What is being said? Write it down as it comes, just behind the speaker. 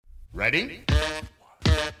Ready?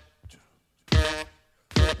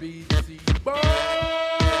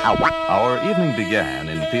 Our evening began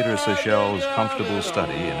in Peter Seychelles' comfortable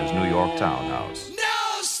study in his New York townhouse.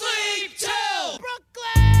 No sleep till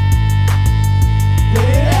Brooklyn!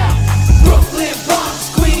 Yeah! Brooklyn,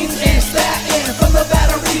 Bronx, Queens, and Staten, from the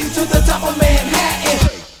Battery to the top of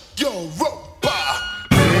Manhattan. Europa!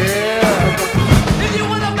 If you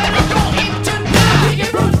want a better, go in tonight. Kick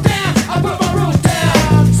it roof down, I put my roof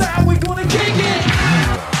down. That's how we gonna kick it.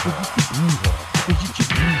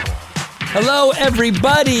 Hello,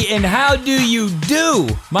 everybody, and how do you do?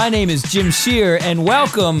 My name is Jim Shear, and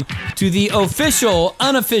welcome to the official,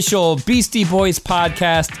 unofficial Beastie Boys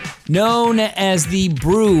podcast known as the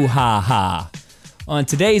Brouhaha. On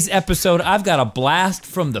today's episode, I've got a blast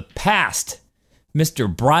from the past. Mr.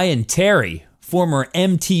 Bryan Terry, former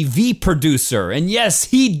MTV producer, and yes,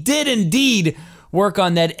 he did indeed work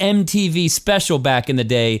on that MTV special back in the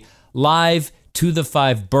day, Live to the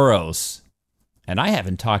Five Boroughs. And I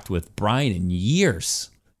haven't talked with Bryan in years.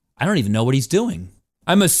 I don't even know what he's doing.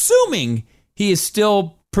 I'm assuming he is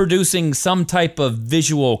still producing some type of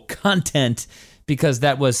visual content because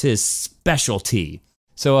that was his specialty.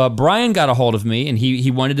 So Bryan got a hold of me and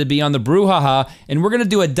he wanted to be on the Brouhaha, and we're going to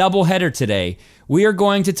do a doubleheader today. We are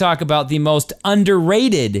going to talk about the most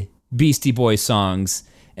underrated Beastie Boys songs,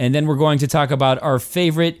 and then we're going to talk about our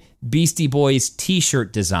favorite Beastie Boys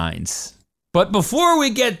t-shirt designs. But before we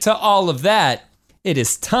get to all of that, it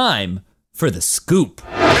is time for the scoop.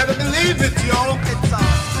 Better believe it, yo. It's a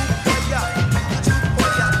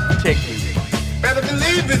Check it. Better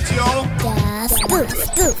believe it, yo.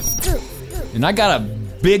 Scoop. And I got a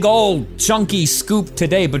big old chunky scoop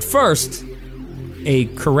today, but first, a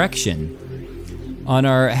correction. On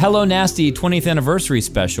our Hello Nasty 20th anniversary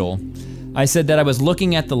special, I said that I was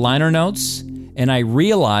looking at the liner notes and I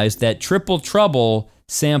realized that Triple Trouble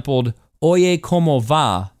sampled Oye Como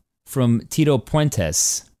Va from Tito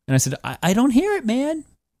Puentes. And I said, I don't hear it, man.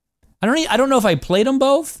 I don't know if I played them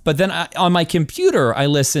both, but then on my computer, I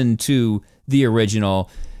listened to the original,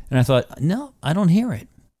 and I thought, no, I don't hear it.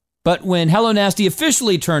 But when Hello Nasty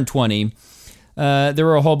officially turned 20, there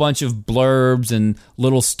were a whole bunch of blurbs and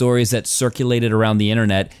little stories that circulated around the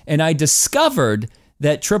internet, and I discovered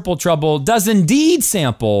that Triple Trouble does indeed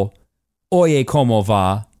sample Oye Como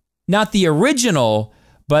Va, not the original,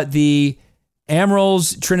 but the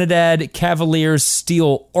Amaryl's Trinidad Cavaliers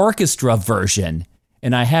Steel Orchestra version,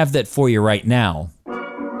 and I have that for you right now.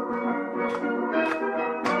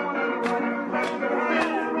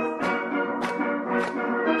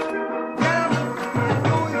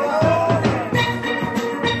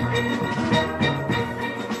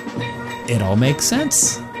 It all makes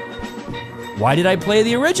sense. Why did I play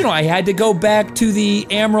the original? I had to go back to the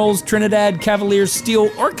Amaryl's Trinidad Cavaliers Steel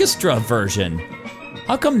Orchestra version.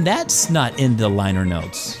 How come that's not in the liner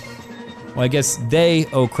notes? Well, I guess they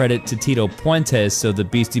owe credit to Tito Puentes, so the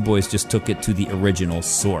Beastie Boys just took it to the original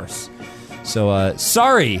source. So,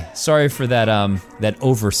 sorry for that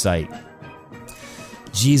oversight.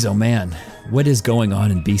 Jeez, oh man, what is going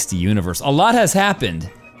on in Beastie Universe? A lot has happened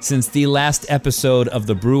since the last episode of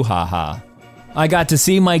the Brouhaha. I got to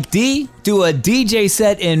see Mike D do a DJ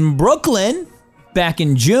set in Brooklyn back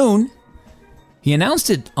in June. He announced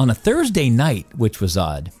it on a Thursday night, which was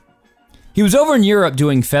odd. He was over in Europe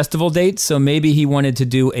doing festival dates, so maybe he wanted to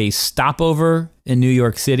do a stopover in New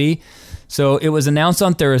York City. So it was announced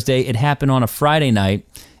on Thursday. It happened on a Friday night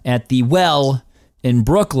at the Well in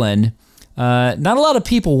Brooklyn. Not a lot of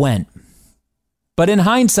people went. But in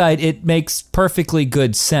hindsight, it makes perfectly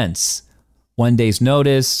good sense. 1 day's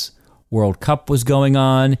notice, World Cup was going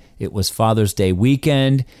on, it was Father's Day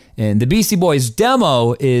weekend, and the Beastie Boys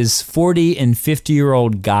demo is 40 and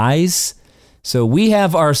 50-year-old guys. So we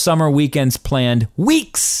have our summer weekends planned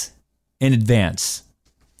weeks in advance.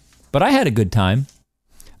 But I had a good time.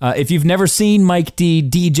 If you've never seen Mike D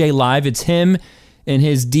DJ live, it's him and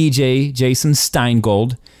his DJ, Jason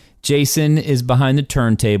Steingold. Jason is behind the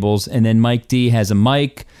turntables, and then Mike D has a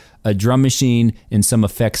mic, a drum machine, and some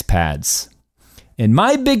effects pads. And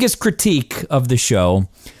my biggest critique of the show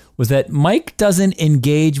was that Mike doesn't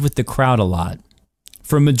engage with the crowd a lot.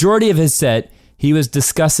 For a majority of his set, he was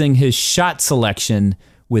discussing his shot selection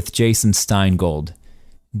with Jason Steingold.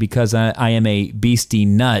 Because I am a Beastie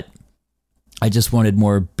nut, I just wanted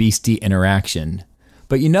more Beastie interaction.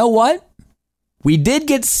 But you know what? We did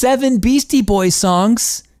get 7 Beastie Boys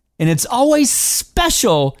songs, and it's always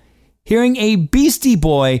special hearing a Beastie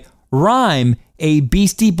Boy rhyme a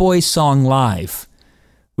Beastie Boys song live.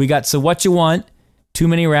 We got So What You Want, Too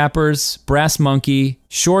Many Rappers, Brass Monkey,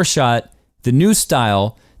 Sure Shot, The New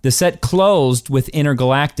Style, The set closed with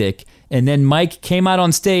Intergalactic, and then Mike came out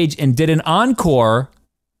on stage and did an encore.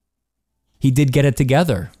 He did Get It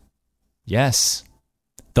Together. Yes.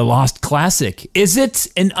 The Lost Classic. Is it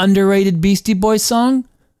an underrated Beastie Boys song?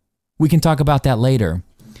 We can talk about that later.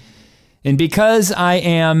 And because I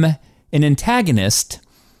am an antagonist,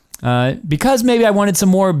 because maybe I wanted some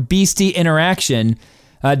more Beastie interaction,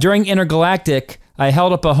 during Intergalactic, I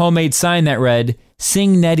held up a homemade sign that read,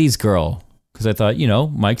 "Sing Nettie's Girl." Because I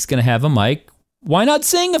thought, Mike's going to have a mic. Why not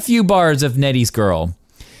sing a few bars of Nettie's Girl?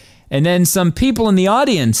 And then some people in the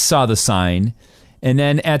audience saw the sign. And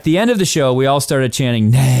then at the end of the show, we all started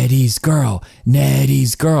chanting, "Nettie's Girl,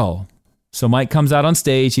 Nettie's Girl." So Mike comes out on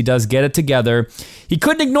stage. He does Get It Together. He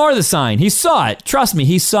couldn't ignore the sign. He saw it. Trust me,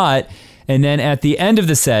 he saw it. And then at the end of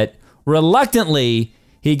the set, reluctantly,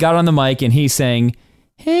 he got on the mic and he sang,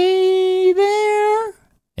 "Hey there."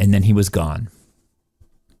 And then he was gone.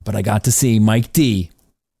 But I got to see Mike D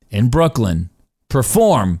in Brooklyn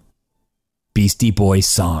perform Beastie Boys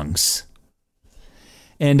songs.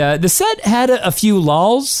 And the set had a few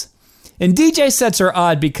lulls. And DJ sets are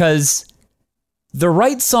odd because the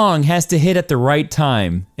right song has to hit at the right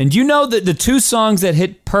time. And you know that the two songs that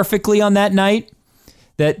hit perfectly on that night,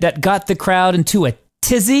 that got the crowd into a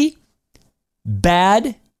tizzy?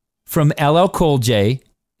 Bad from LL Cool J.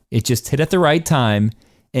 It just hit at the right time.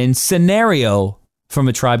 And Scenario from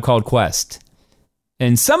A Tribe Called Quest.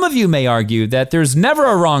 And some of you may argue that there's never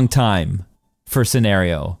a wrong time for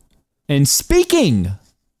Scenario. And speaking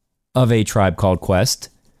of A Tribe Called Quest,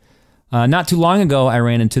 not too long ago, I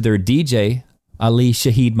ran into their DJ, Ali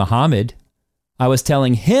Shaheed Muhammad. I was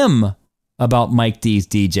telling him about Mike D's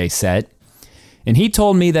DJ set, and he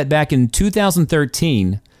told me that back in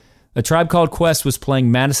 2013, A Tribe Called Quest was playing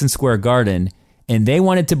Madison Square Garden, and they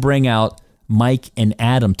wanted to bring out Mike and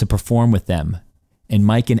Adam to perform with them. And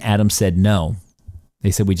Mike and Adam said no.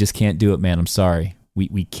 They said, "We just can't do it, man. I'm sorry.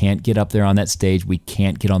 We can't get up there on that stage. We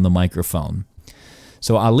can't get on the microphone."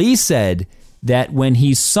 So Ali said that when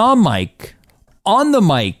he saw Mike on the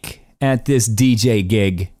mic at this DJ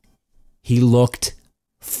gig, he looked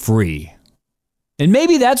free. And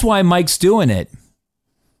maybe that's why Mike's doing it.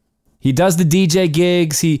 He does the DJ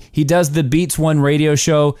gigs, he does the Beats One radio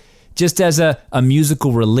show just as a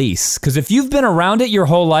musical release. Because if you've been around it your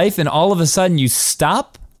whole life and all of a sudden you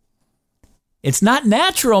stop, it's not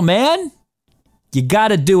natural, man. You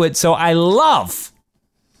gotta do it. So I love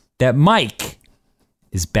that Mike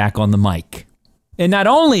is back on the mic. And not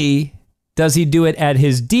only does he do it at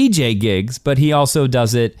his DJ gigs, but he also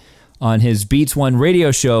does it on his Beats One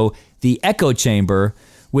radio show, The Echo Chamber,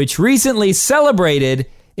 which recently celebrated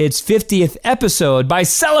its 50th episode by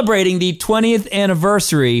celebrating the 20th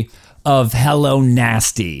anniversary of Hello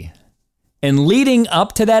Nasty. And leading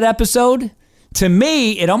up to that episode, to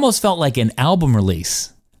me, it almost felt like an album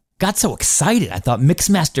release. Got so excited. I thought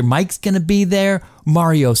Mixmaster Mike's going to be there,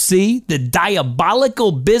 Mario C., the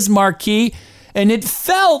diabolical Biz Marquee, and it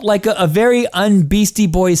felt like a very un-Beastie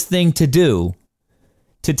Boys thing to do,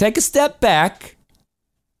 to take a step back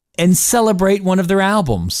and celebrate one of their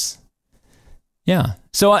albums. Yeah.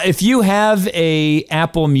 So if you have a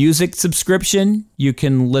Apple Music subscription, you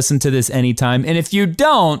can listen to this anytime. And if you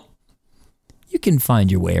don't, you can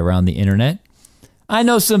find your way around the internet. I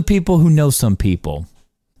know some people who know some people.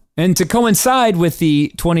 And to coincide with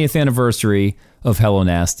the 20th anniversary of Hello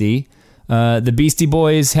Nasty, the Beastie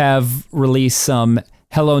Boys have released some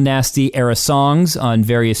Hello Nasty era songs on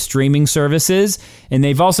various streaming services. And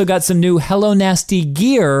they've also got some new Hello Nasty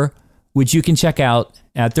gear, which you can check out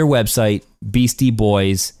at their website,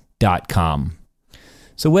 beastieboys.com.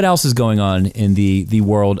 So what else is going on in the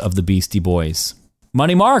world of the Beastie Boys?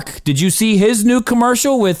 Money Mark, did you see his new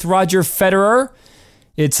commercial with Roger Federer?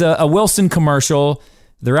 It's a Wilson commercial.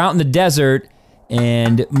 They're out in the desert,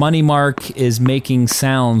 and Money Mark is making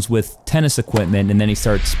sounds with tennis equipment, and then he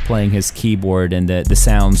starts playing his keyboard, and the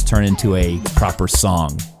sounds turn into a proper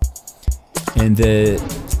song. And the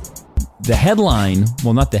headline,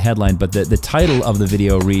 well, not the headline, but the title of the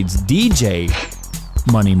video reads DJ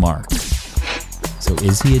Money Mark. So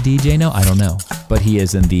is he a DJ now? I don't know. But he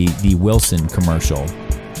is in the Wilson commercial.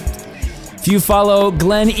 If you follow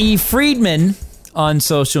Glenn E. Friedman on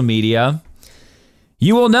social media,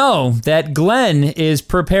 you will know that Glenn is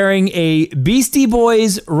preparing a Beastie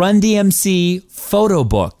Boys Run DMC photo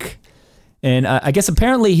book. And I guess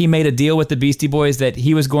apparently he made a deal with the Beastie Boys that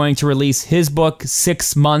he was going to release his book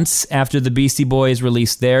 6 months after the Beastie Boys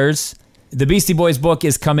released theirs. The Beastie Boys book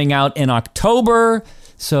is coming out in October,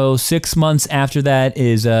 so 6 months after that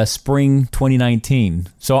is spring 2019.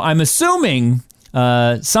 So I'm assuming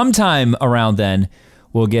sometime around then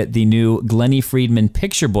we'll get the new Glennie Friedman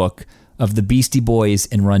picture book of the Beastie Boys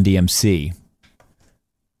and Run DMC.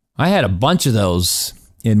 I had a bunch of those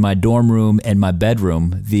in my dorm room and my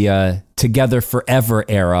bedroom, the Together Forever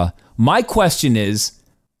era. My question is,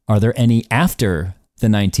 are there any after the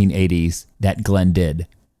 1980s that Glenn did?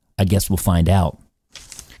 I guess we'll find out.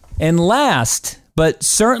 And last, but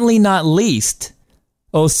certainly not least,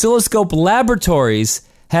 Oscilloscope Laboratories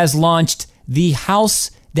has launched the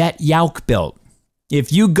house that Yauk built.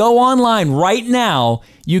 If you go online right now,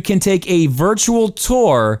 you can take a virtual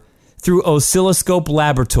tour through Oscilloscope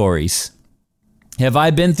Laboratories. Have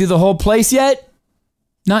I been through the whole place yet?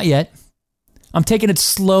 Not yet. I'm taking it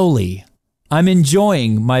slowly. I'm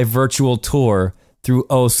enjoying my virtual tour through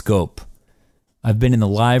Oscope. I've been in the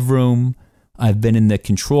live room. I've been in the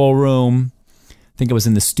control room. I think I was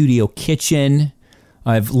in the studio kitchen.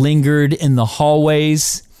 I've lingered in the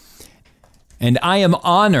hallways. And I am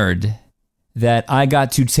honored that I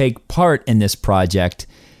got to take part in this project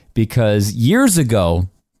because years ago,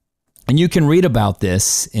 and you can read about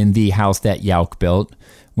this in the house that Yauk built,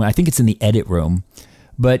 well, I think it's in the edit room,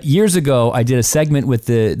 but years ago I did a segment with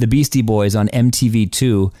the Beastie Boys on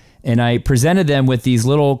MTV2, and I presented them with these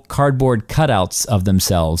little cardboard cutouts of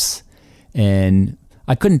themselves, and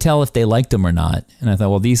I couldn't tell if they liked them or not, and I thought,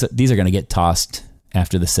 well, these are going to get tossed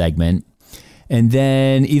after the segment. And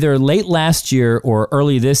then either late last year or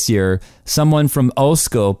early this year, someone from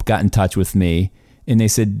Oscope got in touch with me, and they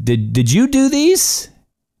said, did you do these?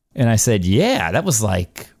 And I said, yeah, that was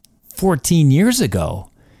like 14 years ago.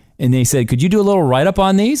 And they said, could you do a little write-up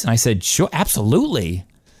on these? And I said, sure, absolutely.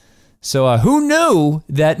 So who knew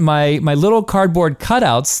that my little cardboard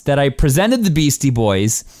cutouts that I presented the Beastie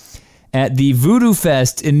Boys at the Voodoo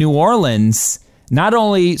Fest in New Orleans not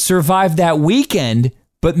only survived that weekend,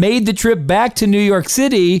 but made the trip back to New York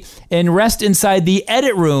City and rest inside the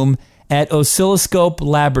edit room at Oscilloscope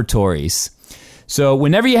Laboratories. So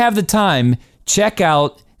whenever you have the time, check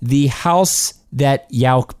out the house that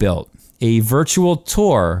Yauk built, a virtual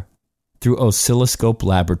tour through Oscilloscope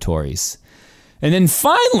Laboratories. And then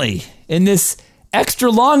finally, in this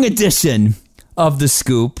extra long edition of The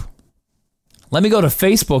Scoop, let me go to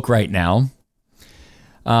Facebook right now.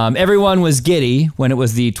 Everyone was giddy when it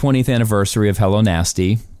was the 20th anniversary of Hello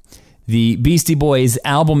Nasty, the Beastie Boys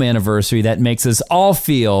album anniversary that makes us all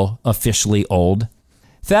feel officially old.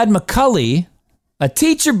 Thad McCulley, a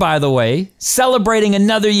teacher, by the way, celebrating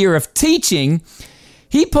another year of teaching,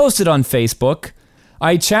 he posted on Facebook,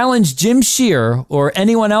 I challenge Jim Shear or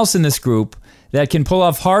anyone else in this group that can pull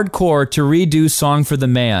off hardcore to redo Song for the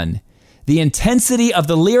Man. The intensity of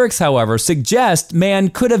the lyrics, however, suggest Man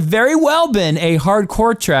could have very well been a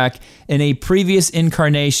hardcore track in a previous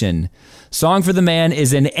incarnation. Song for the Man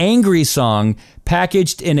is an angry song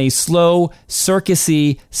packaged in a slow,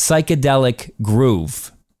 circusy, psychedelic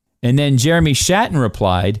groove. And then Jeremy Shatton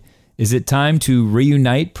replied, is it time to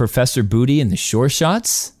reunite Professor Booty and the Sure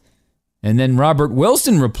Shots? And then Robert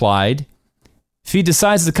Wilson replied, if he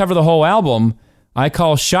decides to cover the whole album, I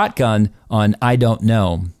call shotgun on I Don't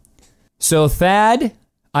Know. So Thad,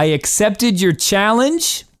 I accepted your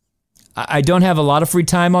challenge. I don't have a lot of free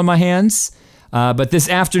time on my hands, but this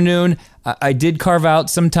afternoon I did carve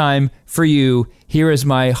out some time for you. Here is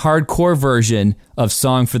my hardcore version of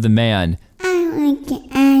Song for the Man. I like the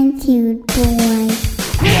attitude, boy.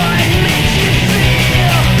 What makes you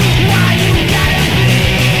feel? Why you gotta be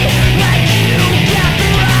like you got the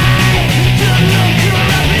right to look you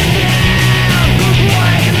up and down?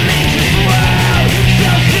 What makes this world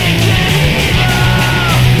so sick and evil?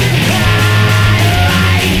 I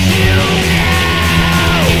like you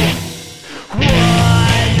now.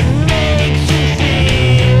 What makes you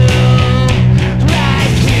feel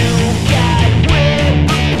like you got whip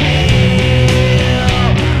appeal?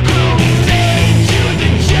 Who made you the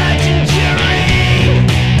judge and jury?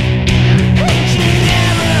 Ain't you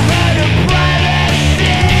never heard of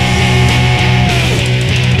privacy?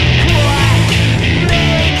 What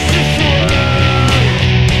makes this world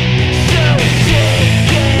so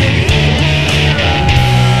sick and evil?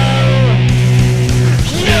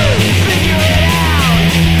 You figure it out.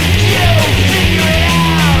 You figure it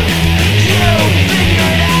out. You figure it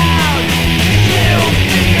out. You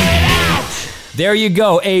figure it out. There you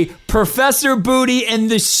go, a Professor Booty and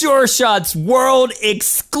the Sure Shots world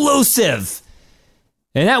exclusive.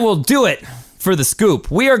 And that will do it for The Scoop.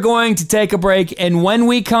 We are going to take a break, and when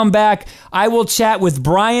we come back, I will chat with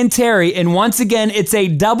Bryan Terry, and once again, it's a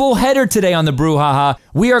double header today on the Brouhaha.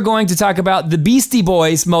 We are going to talk about the Beastie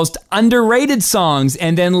Boys' most underrated songs,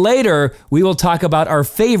 and then later, we will talk about our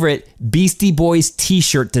favorite Beastie Boys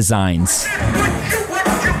t-shirt designs. What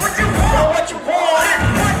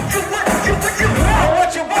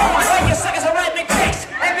you want? All you suckers are writing the kicks,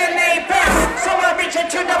 and then they pay.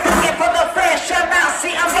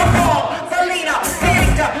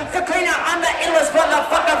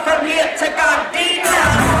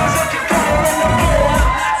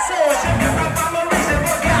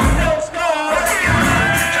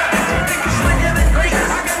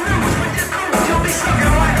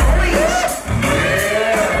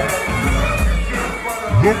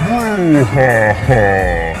 We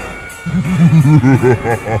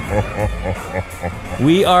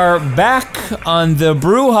are back on the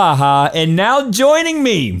brouhaha, and now joining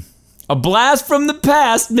me, a blast from the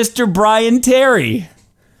past, Mr. Bryan Terry.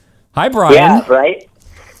 Hi, Bryan. Yeah, right?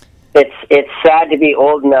 It's sad to be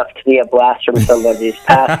old enough to be a blast from somebody's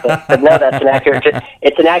past, but no, that's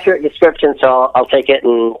an accurate description, so I'll take it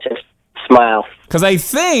and just smile. Because I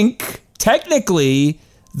think, technically,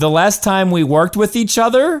 the last time we worked with each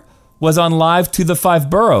other was on Live to the Five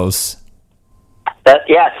Boroughs.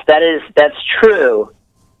 Yes, that's true.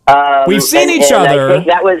 We've seen each other.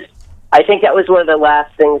 I think that was one of the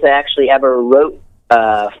last things I actually ever wrote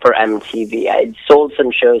for MTV. I sold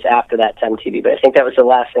some shows after that to MTV, but I think that was the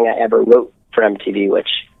last thing I ever wrote for MTV. Which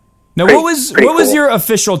now, what was your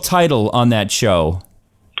official title on that show?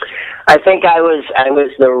 I think I was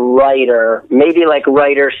the writer, maybe like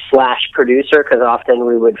writer/producer, because often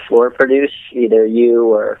we would floor produce either you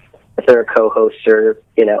or if they're a co-host or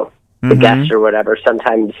the guest or whatever.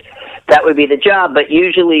 Sometimes that would be the job, but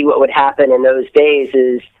usually what would happen in those days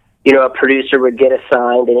is, a producer would get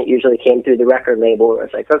assigned, and it usually came through the record label where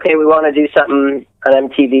it's like, okay, we want to do something on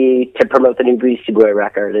MTV to promote the new Beastie Boy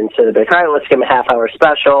record. And so they'd be like, all right, let's give them a half-hour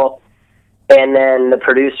special. And then the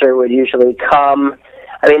producer would usually come.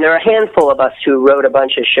 I mean, there are a handful of us who wrote a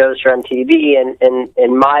bunch of shows for MTV, and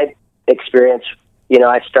in my experience,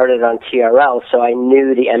 I started on TRL, so I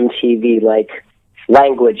knew the MTV,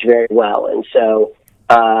 language very well. And so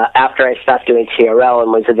after I stopped doing TRL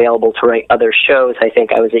and was available to write other shows, I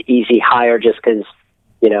think I was an easy hire just because,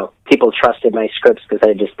 people trusted my scripts because I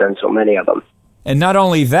had just done so many of them. And not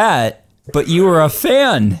only that, but you were a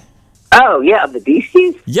fan. Oh, yeah, of the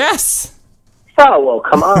Beasties? Yes. Oh, well,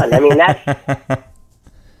 come on. I mean, that's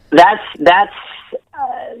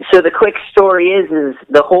so the quick story is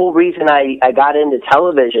the whole reason I got into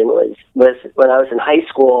television was when I was in high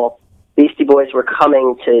school. Beastie Boys were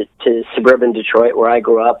coming to suburban Detroit, where I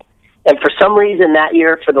grew up. And for some reason that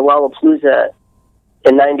year for the Lollapalooza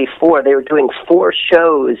in 94, they were doing 4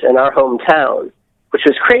 shows in our hometown, which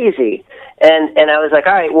was crazy. And I was like,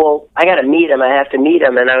 all right, well, I got to meet them. I have to meet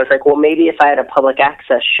them. And I was like, well, maybe if I had a public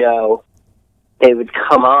access show, they would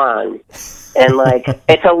come on. And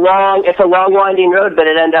it's a long winding road, but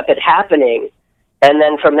it ended up happening. And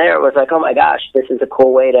then from there, it was like, oh my gosh, this is a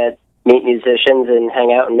cool way to meet musicians and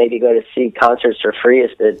hang out and maybe go to see concerts for free.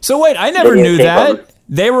 So wait, I never knew that.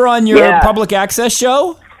 They were on your public access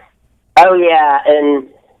show? Oh yeah, and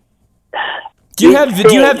do you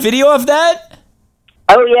have video of that?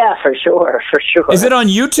 Oh yeah, for sure. Is it on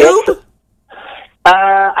YouTube?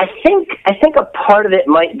 I think a part of it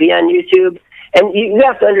might be on YouTube. And you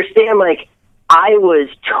have to understand, I was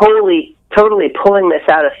totally pulling this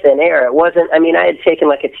out of thin air. It wasn't, I had taken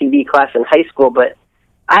a TV class in high school, but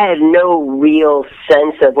I had no real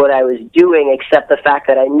sense of what I was doing except the fact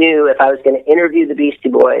that I knew if I was going to interview the Beastie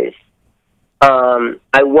Boys,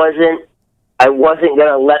 I wasn't going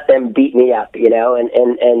to let them beat me up,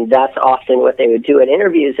 and that's often what they would do in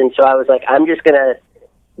interviews. And so I was like, I'm just going to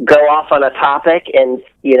go off on a topic and,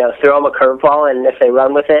 throw them a curveball, and if they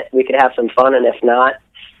run with it, we could have some fun, and if not,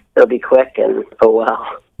 it'll be quick, and oh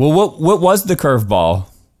well. Well, what was the curveball?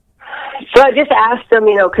 So I just asked them,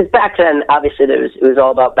 because back then, obviously, it was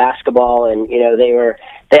all about basketball, and,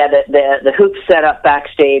 they had the hoops set up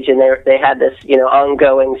backstage, and they had this,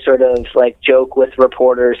 ongoing sort of, joke with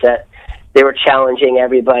reporters that they were challenging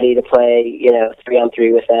everybody to play,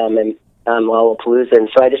 3-on-3 with them, and Lollapalooza. And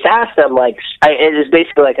so I just asked them, it was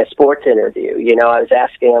basically like a sports interview, I was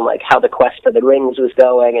asking them, how the quest for the rings was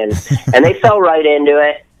going, and they fell right into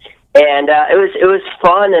it, and it was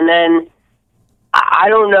fun, and then I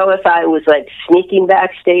don't know if I was sneaking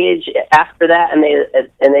backstage after that, and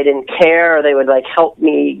they didn't care, or they would help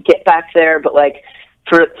me get back there. But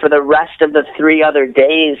for the rest of the 3 other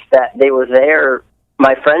days that they were there,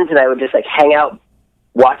 my friends and I would just hang out,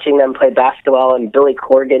 watching them play basketball and Billy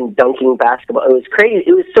Corgan dunking basketball. It was crazy.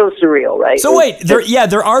 It was so surreal, right? So wait,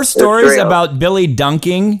 there are stories about Billy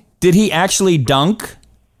dunking. Did he actually dunk?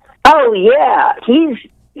 Oh yeah, he's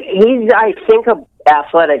I think an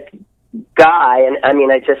athletic guy, and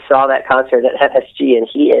I just saw that concert at FSG, and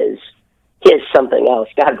he is something else.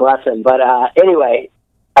 God bless him. But anyway,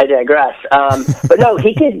 I digress. But no,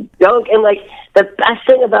 he could dunk, and the best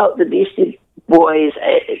thing about the Beastie Boys,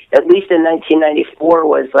 at least in 1994,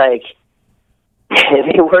 was they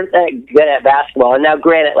weren't that good at basketball. And now,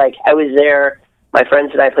 granted, I was there. My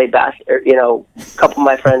friends and I played basketball. A couple of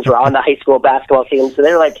my friends were on the high school basketball team, so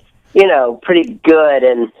they were pretty good,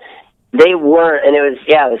 and they weren't, and it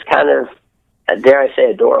was kind of, dare I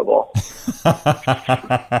say, adorable.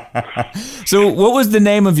 So what was the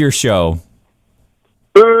name of your show?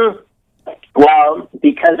 Well,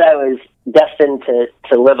 because I was destined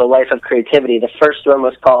to live a life of creativity, the first one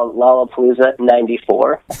was called Lollapalooza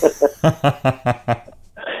 '94.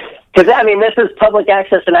 Because, I mean, this is public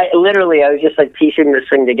access, and I was just, like, piecing this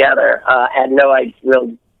thing together. Had no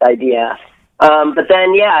real idea. But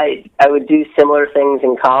then, I would do similar things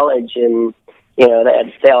in college, and, you know,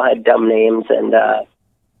 they all had dumb names, and,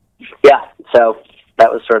 so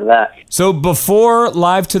that was sort of that. So before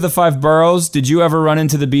Live to the Five Boroughs, did you ever run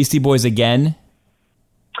into the Beastie Boys again?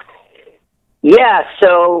 Yeah,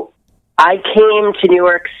 so I came to New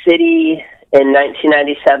York City in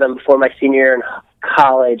 1997 before my senior year in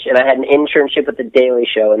college, and I had an internship with The Daily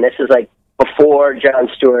Show, and this is like before Jon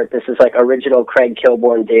Stewart. This is like original Craig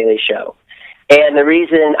Kilborn Daily Show. And the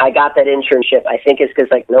reason I got that internship, I think, is because,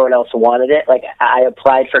 like, no one else wanted it. Like, I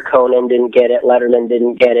applied for Conan, didn't get it. Letterman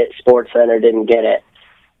didn't get it. SportsCenter didn't get it.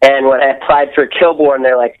 And when I applied for Kilborn,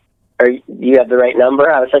 they're like, do you have the right number?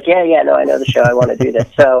 I was like, yeah, no, I know the show. I want to do this.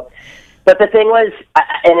 So, but the thing was,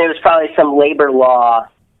 and it was probably some labor law,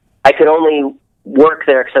 I could only work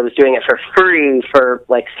there because I was doing it for free for,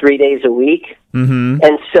 like, 3 days a week. Mm-hmm.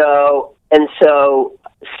 And so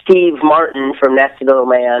Steve Martin from Nasty Little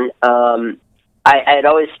Man, I had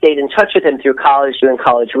always stayed in touch with him through college, doing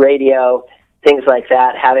college radio, things like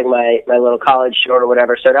that, having my little college show or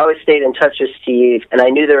whatever. So I'd always stayed in touch with Steve, and I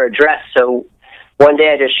knew their address. So one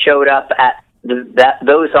day I just showed up at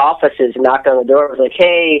those offices, knocked on the door, was like,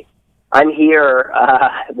 hey, I'm here.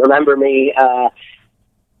 Remember me?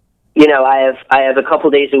 You know, I have a couple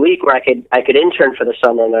days a week where I could intern for the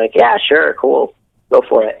summer. And they're like, yeah, sure, cool, go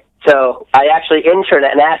for it. So I actually interned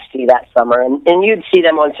at Nasty that summer, and you'd see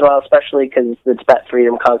them once in a while, especially because it's Bet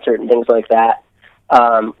Freedom concert and things like that,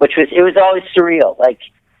 it was always surreal. Like,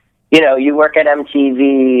 you know, you work at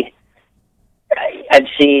MTV, I've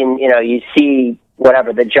seen, you know, you see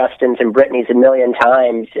whatever, the Justins and Britneys a million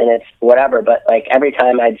times, and it's whatever, but like every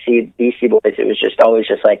time I'd see Beastie Boys, it was just always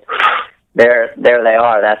just like, there they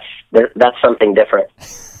are, that's something different.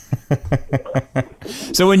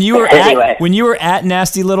 So when you were at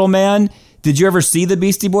Nasty Little Man, did you ever see the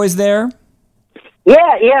Beastie Boys there?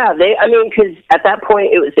 Yeah. Because at that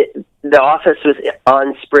point the office was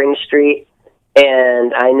on Spring Street,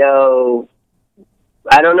 and I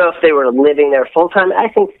don't know if they were living there full time. I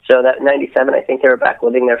think so. That 97, I think they were back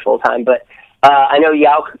living there full time. But I know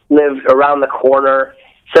Yauk lived around the corner.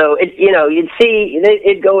 So, you'd see,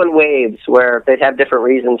 it'd go in waves where they'd have different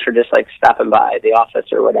reasons for just, like, stopping by the office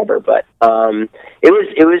or whatever. But it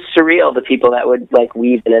was surreal, the people that would, like,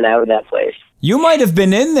 weave in and out of that place. You might have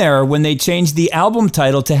been in there when they changed the album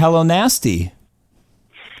title to Hello Nasty.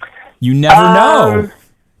 You never know.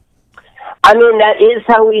 I mean, that is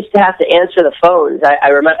how we used to have to answer the phones. I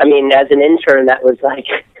remember, as an intern, that was, like,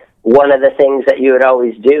 one of the things that you would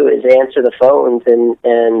always do is answer the phones and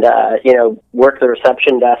work the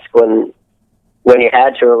reception desk when you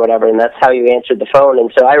had to or whatever, and that's how you answered the phone.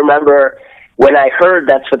 And so I remember when I heard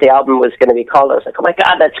that's what the album was going to be called, I was like, oh my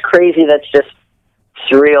God, that's crazy. That's just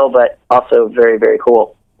surreal, but also very, very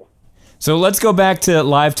cool. So let's go back to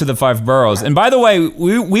Live to the Five Boroughs. And by the way,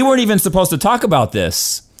 we weren't even supposed to talk about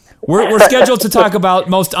this. We're scheduled to talk about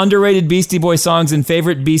most underrated Beastie Boys songs and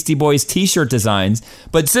favorite Beastie Boys t-shirt designs.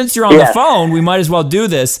 But since you're on the phone, we might as well do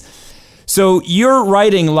this. So you're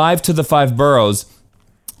writing Live to the Five Boroughs.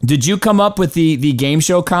 Did you come up with the game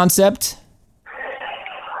show concept?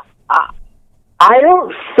 I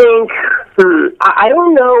don't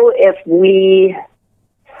know if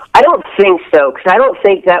I don't think so, because I don't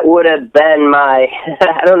think that would have been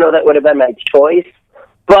that would have been my choice.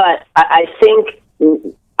 But I think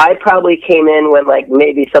I probably came in when, like,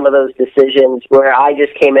 maybe some of those decisions where I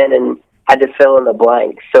just came in and had to fill in the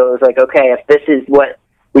blanks. So it was like, okay, if this is what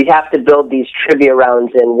we have to build these trivia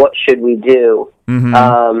rounds in, what should we do?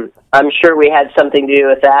 Mm-hmm. I'm sure we had something to do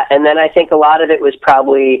with that. And then I think a lot of it was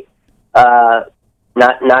probably,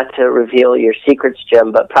 not to reveal your secrets,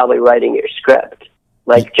 Jim, but probably writing your script.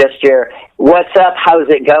 Like just your, what's up, how's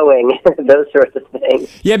it going? Those sorts of things.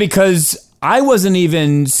 Yeah, because I wasn't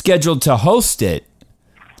even scheduled to host it.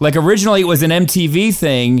 Like originally it was an MTV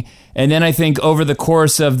thing, and then I think over the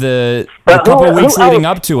course of the couple of weeks leading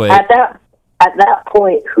up to it. At that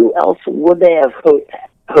point, who else would they have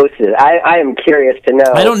hosted? I am curious to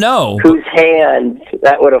know. I don't know. Whose hand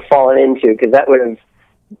that would have fallen into, because that would have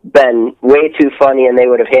been way too funny and they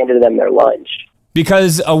would have handed them their lunch.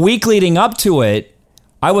 Because a week leading up to it,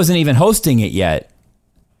 I wasn't even hosting it yet.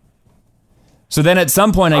 So then at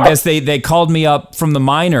some point, I guess they called me up from the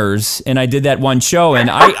minors, and I did that one show, and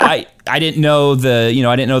I didn't know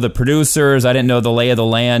the producers, I didn't know the lay of the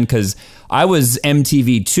land, because I was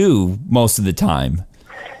MTV2 most of the time.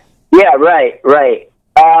 Yeah, right.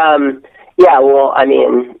 Yeah, well, I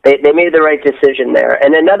mean, they made the right decision there.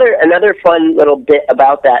 And another fun little bit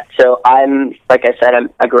about that. So like I said,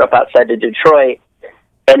 I grew up outside of Detroit,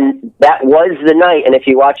 and that was the night. And if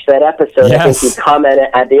you watch that episode, I think you commented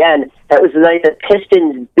at the end. That was the night that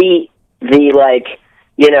Pistons beat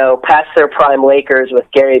the past their prime Lakers with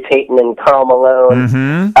Gary Payton and Karl Malone.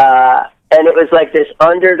 Mm-hmm. And it was like this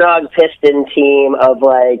underdog Piston team of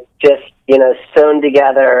just sewn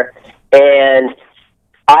together. And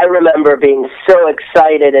I remember being so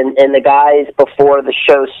excited, and the guys before the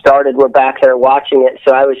show started were back there watching it,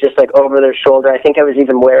 so I was just over their shoulder. I think I was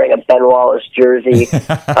even wearing a Ben Wallace jersey, just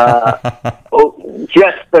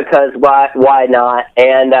because why not?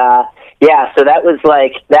 And so that was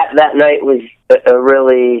that night was a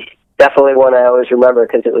really definitely one I always remember,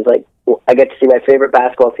 because it was I get to see my favorite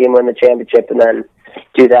basketball team win the championship and then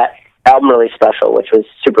do that album release special, which was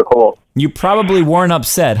super cool. You probably weren't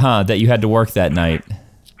upset, huh, that you had to work that night?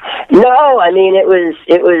 No, I mean it was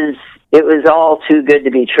all too good to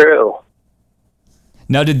be true.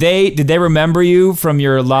 Now, did they remember you from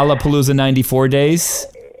your Lollapalooza '94 days?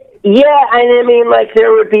 Yeah, I mean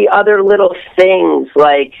there would be other little things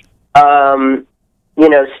like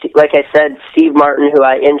I said, Steve Martin, who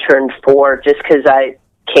I interned for, just because I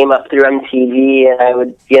came up through MTV, and I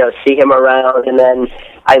would see him around, and then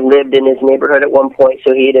I lived in his neighborhood at one point,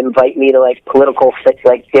 so he'd invite me to political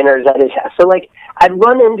dinners at his house. So I'd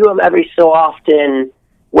run into him every so often,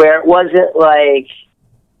 where it wasn't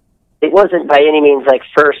by any means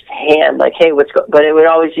first hand, hey, what's but it would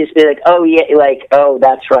always just be oh yeah, oh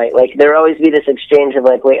that's right, there would always be this exchange of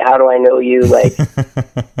wait, how do I know you,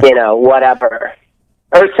 whatever.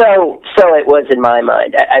 Or so it was in my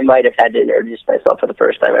mind. I might have had to introduce myself for the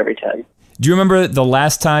first time every time. Do you remember the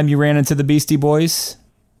last time you ran into the Beastie Boys?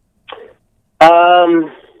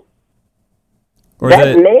 That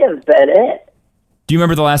may have been it. Do you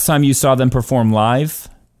remember the last time you saw them perform live?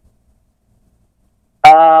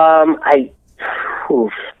 I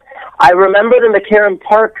remember the McCarran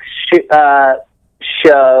Park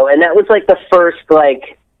show, and that was the first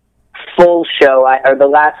full show, or the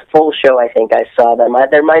last full show I think I saw them.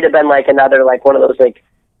 There might have been another one of those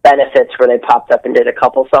benefits where they popped up and did a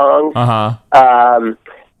couple songs. Uh-huh.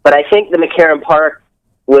 But I think the McCarran Park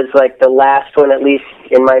was the last one, at least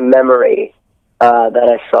in my memory, that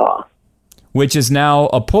I saw. Which is now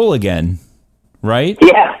a pull again, right?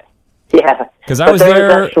 Yeah. Because I was there.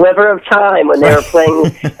 There was a sliver of time when they were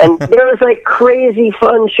playing, and there was crazy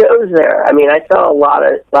fun shows there. I mean, I saw a lot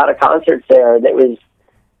of concerts there. That was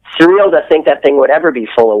surreal to think that thing would ever be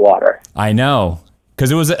full of water. I know.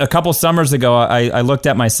 Because it was a couple summers ago, I looked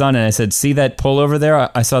at my son and I said, see that pull over there?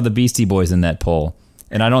 I saw the Beastie Boys in that pull.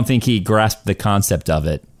 And I don't think he grasped the concept of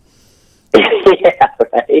it. Yeah,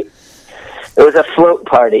 right. It was a float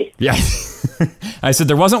party. Yeah. I said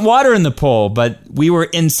there wasn't water in the pool, but we were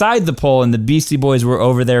inside the pool and the Beastie Boys were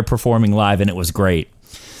over there performing live, and it was great.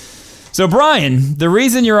 So, Bryan, the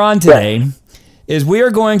reason you're on today is we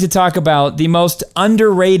are going to talk about the most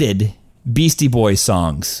underrated Beastie Boys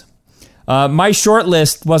songs. My short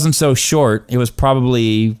list wasn't so short. It was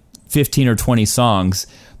probably 15 or 20 songs,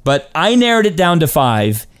 but I narrowed it down to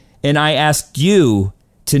 5, and I asked you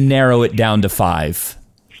to narrow it down to 5.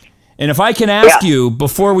 And if I can ask you,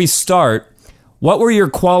 before we start, what were your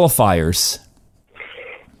qualifiers?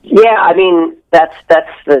 Yeah, I mean, that's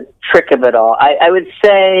the trick of it all. I would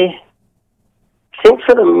say, I think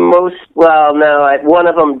for the most, one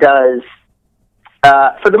of them does.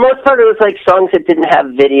 For the most part, it was songs that didn't have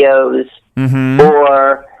videos,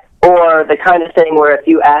 or the kind of thing where if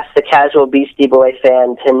you ask the casual Beastie Boy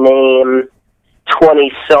fan to name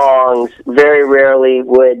 20 songs, very rarely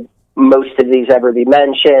would most of these ever be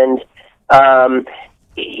mentioned.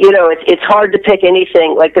 It's hard to pick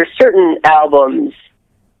anything. There's certain albums,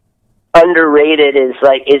 underrated is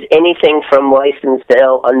anything from License to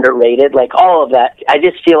Ill underrated, all of that. I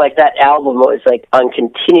just feel that album was on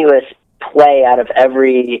continuous play out of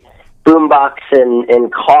every boombox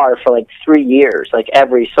and car for 3 years,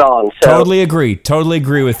 every song. So Totally agree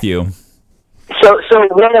with you. So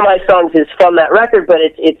one of my songs is from that record, but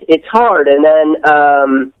it's hard. And then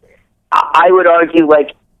I would argue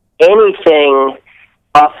anything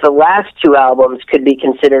off the last 2 albums could be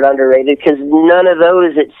considered underrated, because none of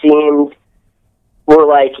those, it seemed, were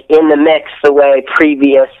in the mix the way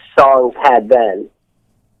previous songs had been.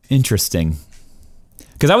 Interesting.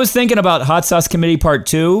 Because I was thinking about Hot Sauce Committee Part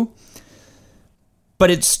 2,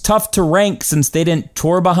 but it's tough to rank since they didn't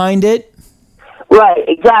tour behind it. Right,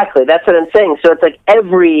 exactly. That's what I'm saying. So it's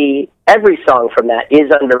every song from that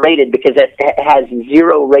is underrated because it has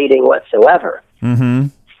 0 rating whatsoever. Mm-hmm.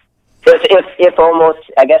 If almost,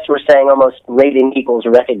 I guess we're saying almost rating equals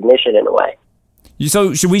recognition in a way.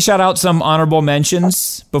 So should we shout out some honorable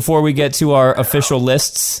mentions before we get to our official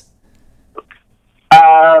lists?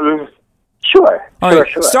 Sure. All right.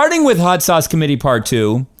 Sure. Starting with Hot Sauce Committee Part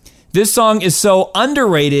 2, this song is so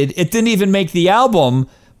underrated, it didn't even make the album,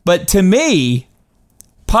 but to me,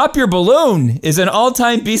 Pop Your Balloon is an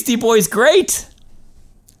all-time Beastie Boys great.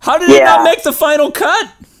 How did it not make the final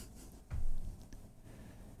cut?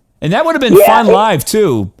 And that would have been fun live,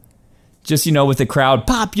 too. Just, with the crowd,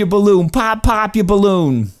 pop your balloon, pop your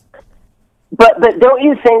balloon. But don't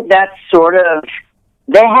you think that's sort of,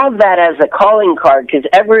 they have that as a calling card, because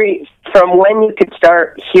from when you could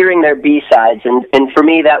start hearing their B-sides, and for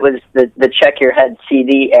me that was the Check Your Head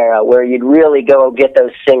CD era, where you'd really go get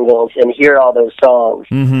those singles and hear all those songs.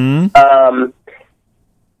 Mm-hmm.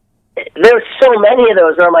 There's so many of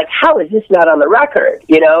those where I'm like, how is this not on the record?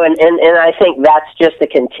 And I think that's just a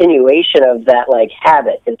continuation of that, like,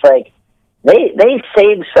 habit. It's like, they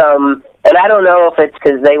saved some, and I don't know if it's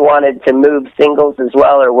because they wanted to move singles as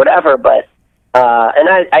well or whatever, but,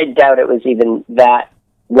 and I doubt it was even that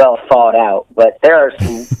well thought out, but there are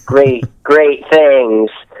some great things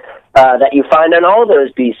that you find on all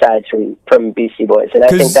those B-sides from Beastie Boys, and I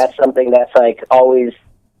think that's something that's, like,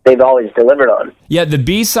 they've always delivered on. Yeah, the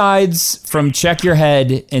B-sides from Check Your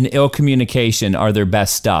Head and Ill Communication are their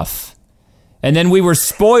best stuff. And then we were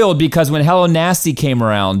spoiled because when Hello Nasty came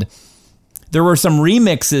around, there were some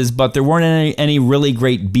remixes, but there weren't any really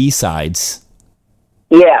great B-sides.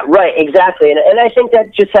 Yeah, right, exactly. And I think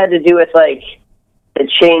that just had to do with, like, the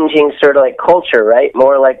changing sort of, like, culture, right?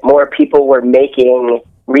 More people were making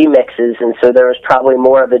remixes, and so there was probably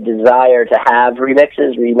more of a desire to have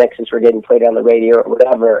remixes. Remixes were getting played on the radio or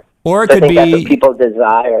whatever. Or it so could I think be that's what people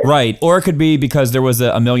desire. Right. Or it could be because there was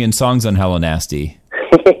a million songs on Hello Nasty.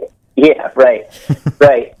 Yeah, right. I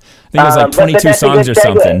think it was like 22 songs or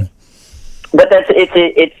something. But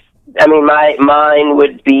it's. I mean, mine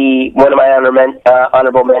would be one of my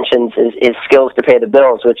honorable mentions is Skills to Pay the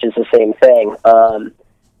Bills, which is the same thing.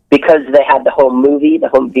 Because they had the home movie, the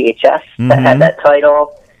home VHS that had that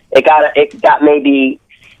title, it got maybe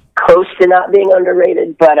close to not being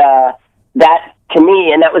underrated, but that to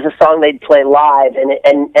me, and that was a song they'd play live,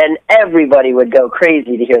 and everybody would go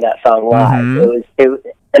crazy to hear that song live. It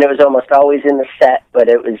was almost always in the set, but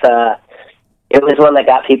it was one that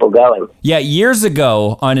got people going. Yeah, years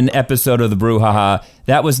ago on an episode of the Brouhaha,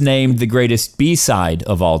 that was named the greatest B-side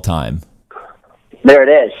of all time. There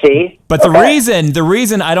it is, see? But the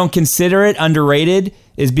reason I don't consider it underrated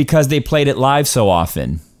is because they played it live so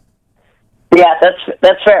often. Yeah,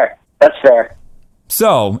 that's fair. That's fair.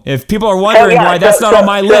 So, if people are wondering why that's not on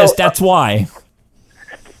my list, that's why.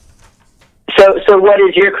 So what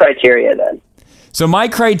is your criteria then? So my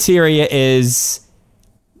criteria is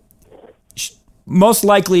most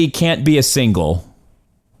likely can't be a single.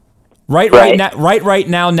 Right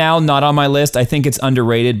now, not on my list. I think it's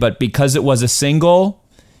underrated, but because it was a single,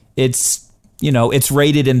 it's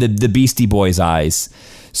rated in the Beastie Boys' eyes.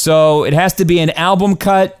 So it has to be an album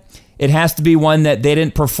cut. It has to be one that they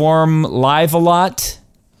didn't perform live a lot.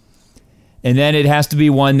 And then it has to be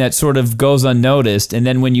one that sort of goes unnoticed. And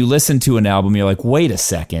then when you listen to an album, you're like, wait a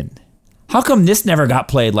second. How come this never got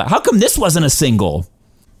played live? How come this wasn't a single?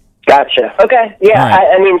 Gotcha. Okay. Yeah,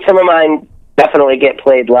 right. I mean, some of mine definitely get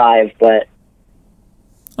played live, but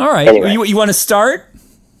all right. Anyway. You want to start?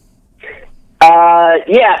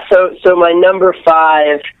 Yeah. So my number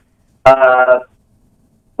 5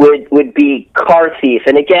 would be Car Thief,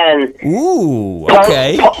 and again, ooh,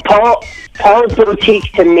 okay. Paul's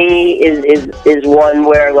Boutique to me is one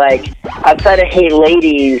where, like, outside of Hey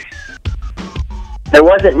Ladies, there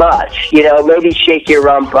wasn't much. Maybe Shake Your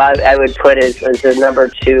Rump I would put as the number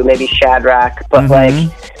 2, maybe Shadrach, but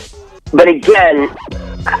but again,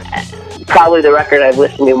 probably the record I've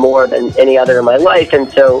listened to more than any other in my life,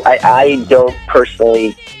 and so I don't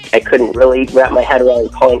personally, I couldn't really wrap my head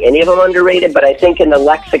around calling any of them underrated, but I think in the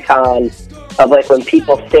lexicon of, like, when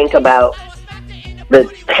people think about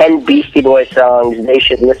the 10 Beastie Boys songs they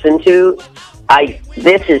should listen to,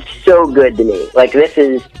 this is so good to me. Like, this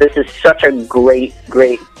is such a great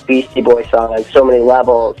Beastie Boys song on so many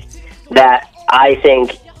levels that I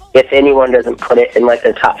think if anyone doesn't put it in, like,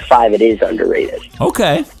 the top 5, it is underrated.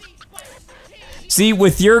 Okay. See,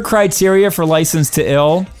 with your criteria for License to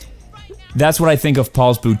Ill, that's what I think of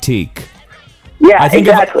Paul's Boutique. Yeah, I think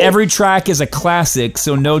exactly. Every track is a classic,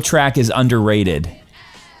 so no track is underrated.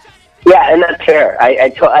 Yeah, and that's fair. I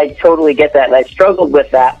totally get that, and I struggled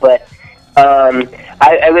with that, but...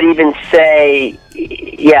 I would even say,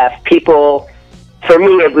 if people for me,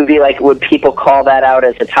 it would be like, would people call that out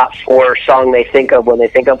as a top 4 song they think of when they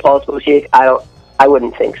think of Paul's Boutique? I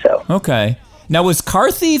wouldn't think so. Okay. Now, was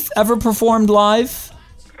Car Thief ever performed live?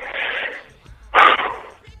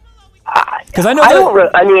 Because I know I'd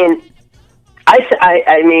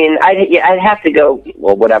have to go.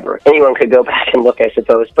 Well, whatever. Anyone could go back and look, I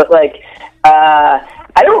suppose. But like, I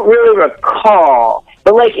don't really recall.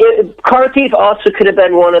 But like, Car Thief also could have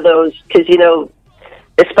been one of those, because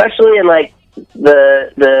especially in like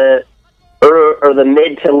the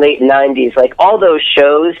mid to late 90s, like all those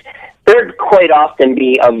shows, there'd quite often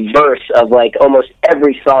be a verse of like almost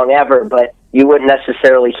every song ever, but you wouldn't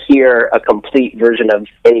necessarily hear a complete version of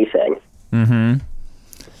anything. Mm-hmm.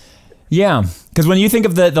 Yeah, because when you think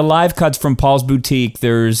of the live cuts from Paul's Boutique,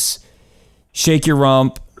 there's Shake Your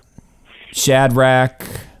Rump, Shadrach,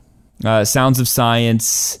 Sounds of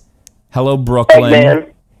Science, Hello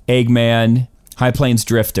Brooklyn, Eggman, High Plains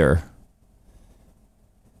Drifter.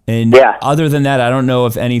 And other than that, I don't know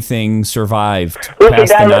if anything survived Looking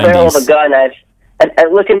past down the the 90s. barrel of a gun,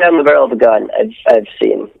 Looking Down the Barrel of a Gun, I've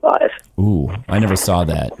seen live. Ooh, I never saw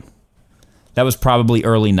that. That was probably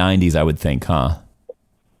early 90s, I would think, huh?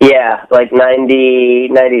 Yeah, like 90,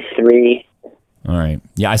 93. All right.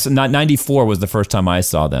 Yeah, 94 was the first time I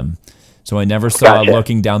saw them. So I never saw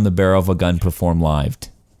Looking Down the Barrel of a Gun perform live.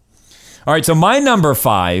 All right, so my number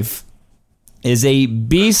 5 is a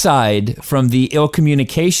B-side from the Ill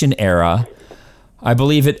Communication era. I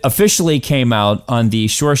believe it officially came out on the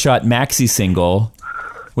Sure Shot maxi single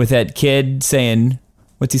with that kid saying,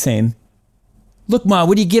 what's he saying? Look, Ma,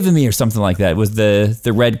 what are you giving me? Or something like that. It was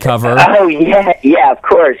the red cover. Oh, yeah, of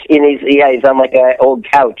course. And he's on like an old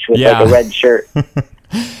couch with like a red shirt.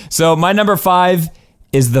 So my number 5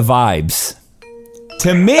 is The Vibes.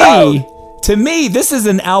 To me, this is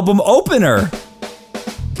an album opener.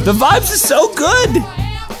 The Vibes is so good.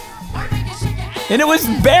 And it was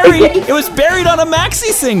buried on a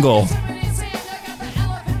maxi single.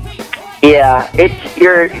 Yeah,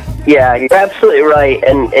 you're absolutely right.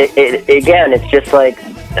 And it's just like,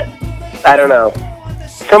 I don't know.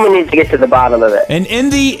 Someone needs to get to the bottom of it. And in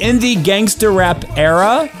the gangster rap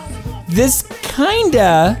era, this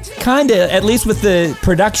kinda, at least with the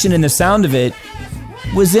production and the sound of it,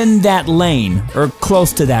 was in that lane, or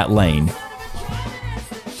close to that lane.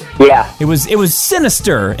 Yeah. It was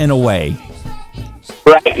sinister in a way.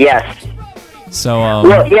 Right, yes. So,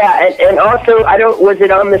 well, yeah, and also, was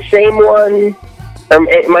it on the same one?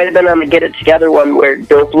 It might have been on the Get It Together one where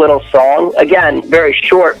Dope Little Song, again, very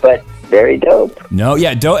short, but very dope. No,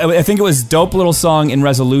 yeah, I think it was Dope Little Song and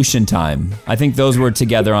Resolution Time. I think those were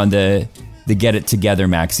together on the Get It Together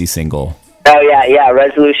maxi single. Oh, yeah,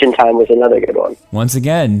 Resolution Time was another good one. Once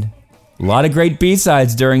again, a lot of great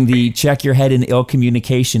B-sides during the Check Your Head and Ill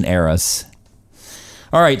Communication eras.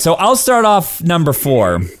 All right, so I'll start off number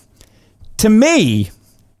 4. To me,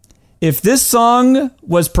 if this song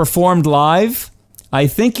was performed live, I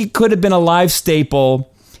think it could have been a live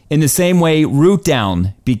staple in the same way Root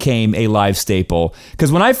Down became a live staple.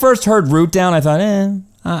 Because when I first heard Root Down, I thought,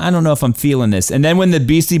 I don't know if I'm feeling this. And then when the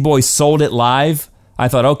Beastie Boys sold it live, I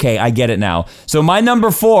thought, okay, I get it now. So my number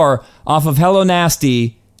 4 off of Hello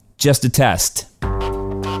Nasty, Just a Test.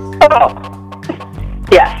 Oh,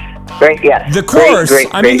 yes. Great, yes. The chorus, great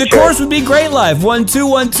chorus would be great live. 1, 2,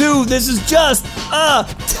 1, 2, this is just a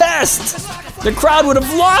test. The crowd would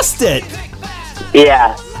have lost it.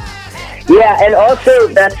 Yeah. Yeah, and also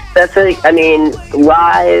live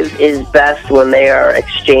is best when they are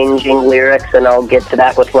exchanging lyrics, and I'll get to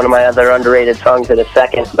that with one of my other underrated songs in a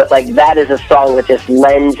second. But like that is a song that just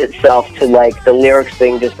lends itself to like the lyrics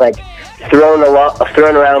being just like thrown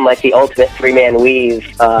around like the ultimate 3-man weave,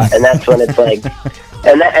 and that's when it's like,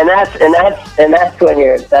 that's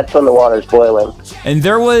when the water's boiling. And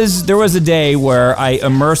there was a day where I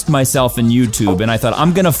immersed myself in YouTube, and I thought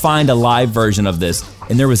I'm gonna find a live version of this,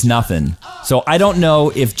 and there was nothing. So I don't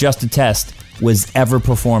know if Just a Test was ever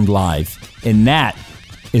performed live, and that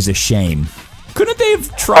is a shame. Couldn't they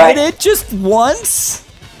have tried it just once?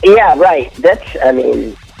 Yeah, right.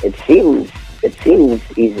 It seems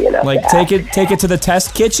easy enough. Like take it to the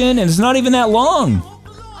test kitchen, and it's not even that long.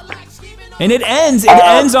 And it ends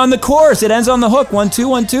on the chorus. It ends on the hook. 1, 2,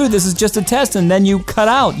 1, 2. This is just a test, and then you cut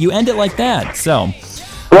out. You end it like that. So,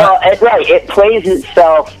 well, it plays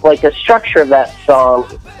itself like the structure of that song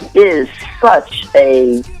is such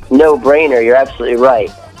a no-brainer. You're absolutely right.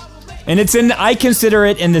 And I consider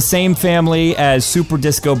it in the same family as Super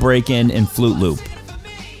Disco Break-In and Flute Loop.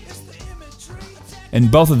 And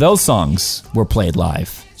both of those songs were played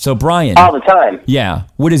live. So, Bryan. All the time. Yeah.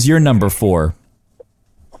 What is your number 4?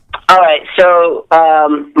 All right, so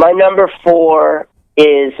my number 4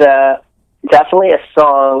 is definitely a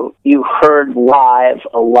song you heard live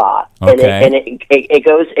a lot. Okay. And it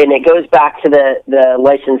goes back to the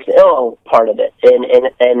Licensed Ill part of it.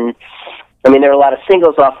 And I mean, there are a lot of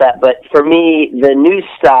singles off that, but for me, the new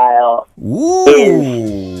style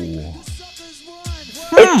is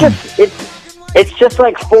it's just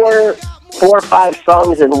like four or five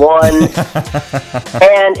songs in one.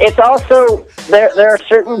 And it's also there are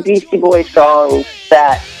certain Beastie Boys songs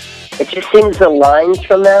that it just seems the lines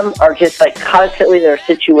from them are just like constantly there are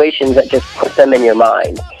situations that just put them in your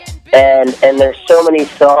mind. And there's so many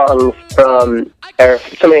songs or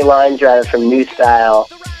so many lines rather from New Style,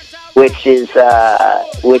 which is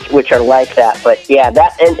which are like that. But yeah,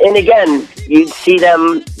 that and again, you'd see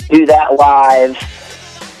them do that live,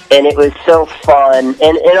 and it was so fun.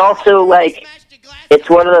 And also like it's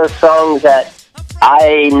one of those songs that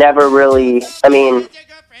I never really, I mean,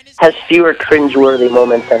 has fewer cringeworthy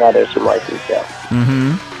moments than others from Licensed Ill.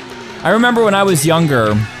 Mm-hmm. I remember when I was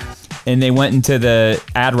younger and they went into the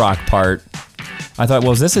ad rock part, I thought,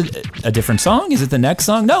 well, is this a different song? Is it the next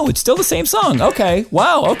song? No, it's still the same song. Okay,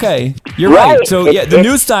 wow, okay. You're right. So yeah, the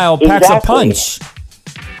new style packs a punch.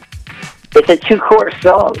 It's a 2-chord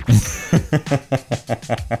song.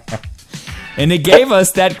 And it gave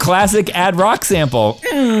us that classic ad rock sample.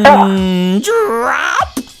 Drop.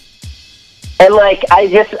 And like I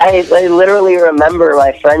literally remember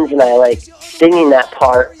my friends and I like singing that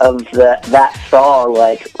part of that song,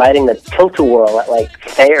 like riding the tilt-a-whirl at like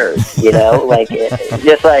fairs, you know, like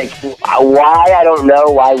just like why I don't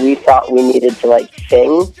know why we thought we needed to like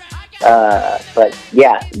sing, but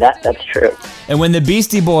yeah, that's true. And when the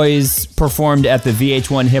Beastie Boys performed at the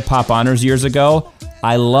VH1 Hip Hop Honors years ago,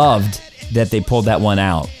 I loved that they pulled that one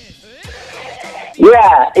out.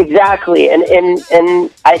 Yeah, exactly, and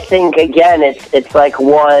I think again, it's like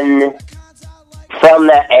one from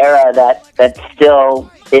that era that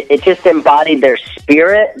still it just embodied their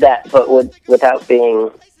spirit but without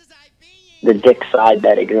being the dick side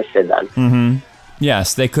that existed then. Mm-hmm.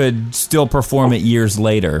 Yes, they could still perform it years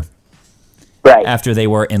later, right after they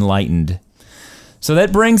were enlightened. So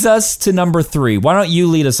that brings us to number 3. Why don't you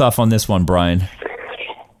lead us off on this one, Bryan?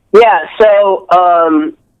 Yeah, so.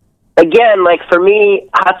 Again, like for me,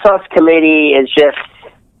 Hot Sauce Committee is just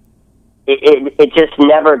it just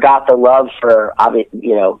never got the love for a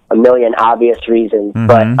million obvious reasons. Mm-hmm.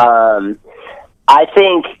 But I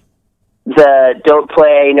think the Don't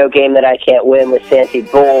Play No Game That I Can't Win with Santi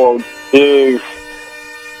Gold is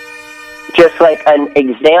just like an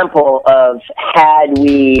example of had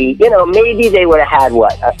we, maybe they would have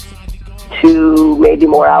had 2, maybe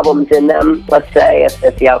more albums in them, let's say,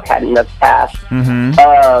 if the Out hadn't have passed. Mm-hmm.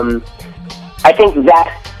 I think that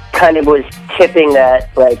kind of was tipping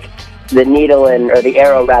that, like, the needle or the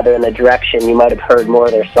arrow rather in the direction you might have heard more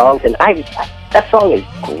of their songs. And that song is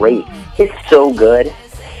great. It's so good.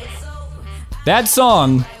 That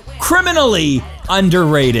song, criminally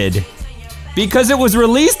underrated. Because it was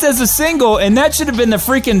released as a single, and that should have been the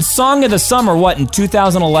freaking song of the summer, in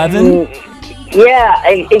 2011? Yeah,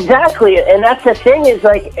 exactly. And that's the thing is,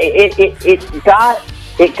 like, it got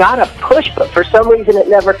a push, but for some reason it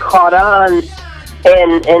never caught on.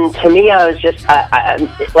 And to me, I was just,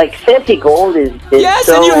 like, Santi Gold is yes,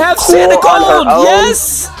 so and you have cool Santa Gold, on her own.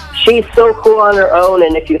 yes! She's so cool on her own,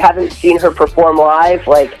 and if you haven't seen her perform live,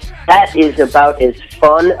 like, that is about as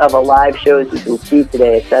fun of a live show as you can see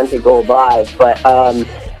today at Santi Gold Live. But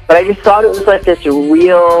I just thought it was like this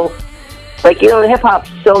real, like, in hip-hop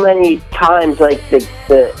so many times, like,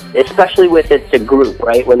 the especially with it's a group,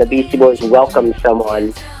 right? When the Beastie Boys welcome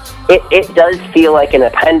someone, it does feel like an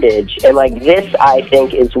appendage. And, like, this, I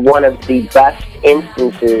think, is one of the best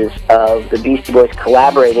instances of the Beastie Boys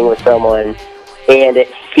collaborating with someone and it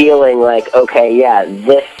feeling like, okay, yeah,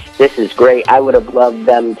 this is great. I would have loved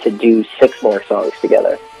them to do 6 more songs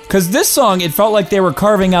together. Because this song, it felt like they were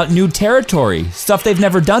carving out new territory, stuff they've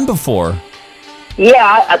never done before.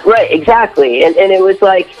 Yeah, right, exactly. And it was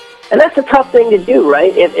like, and that's a tough thing to do,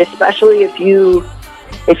 right? Especially if you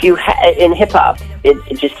in hip-hop,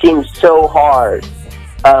 it just seems so hard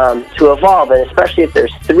to evolve, and especially if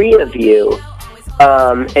there's 3 of you,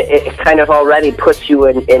 it kind of already puts you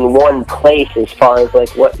in one place as far as like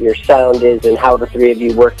what your sound is and how the 3 of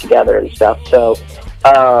you work together and stuff. So,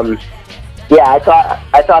 yeah,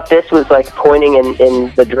 I thought this was like pointing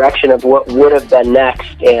in the direction of what would have been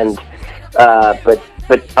next, and but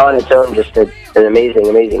on its own, just an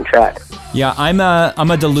amazing track. Yeah, I'm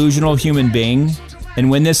a delusional human being,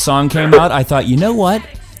 and when this song came out, I thought, you know what?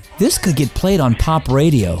 This could get played on pop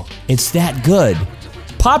radio. It's that good.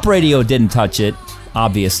 Pop radio didn't touch it,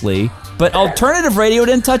 obviously, but alternative radio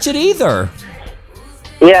didn't touch it either.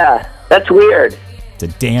 Yeah, that's weird. It's a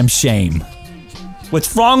damn shame.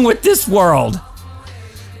 What's wrong with this world?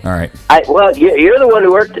 All right. Well, you're the one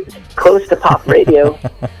who worked close to pop radio.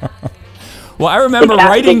 Well, I remember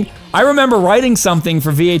writing something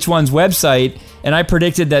for VH1's website, and I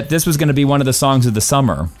predicted that this was going to be one of the songs of the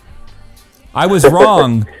summer. I was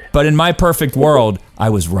wrong, but in my perfect world, I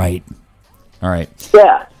was right. All right.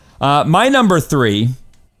 Yeah. My number 3,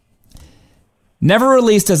 never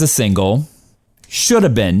released as a single, should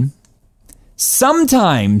have been,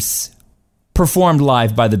 sometimes performed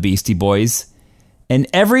live by the Beastie Boys, and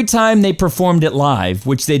every time they performed it live,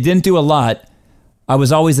 which they didn't do a lot, I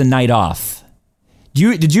was always a night off.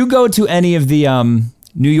 Did you go to any of the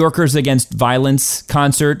New Yorkers Against Violence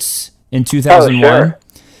concerts in 2001? Oh, sure.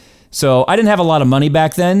 So I didn't have a lot of money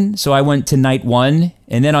back then, so I went to night 1,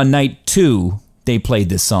 and then on night 2, they played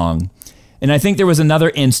this song. And I think there was another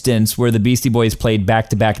instance where the Beastie Boys played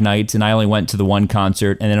back-to-back nights, and I only went to the one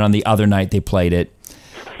concert, and then on the other night they played it.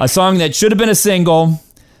 A song that should have been a single,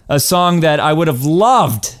 a song that I would have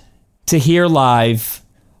loved to hear live,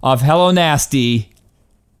 of Hello Nasty,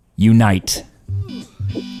 Unite.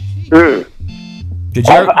 Did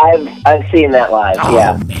you? I've seen that live. Oh,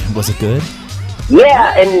 yeah. Man, was it good?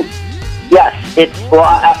 Yeah, and yes, it's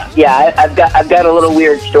I've got a little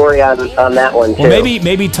weird story on that one too. Well,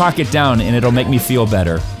 maybe talk it down and it'll make me feel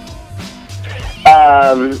better.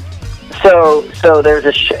 So there's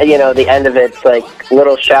the end of it's like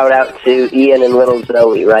little shout out to Ian and little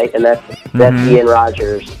Zoe, right? And that's Ian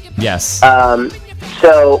Rogers. Yes.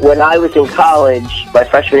 So when I was in college, my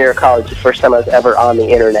freshman year of college, the first time I was ever on the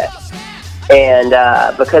internet. And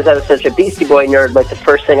because I was such a Beastie Boy nerd, like the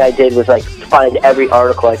first thing I did was like find every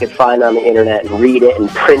article I could find on the internet and read it and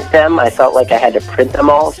print them. I felt like I had to print them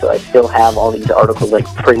all, so I still have all these articles like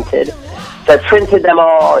printed. So I printed them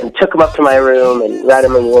all and took them up to my room and read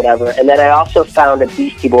them and whatever. And then I also found a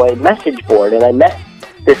Beastie Boy message board, and I met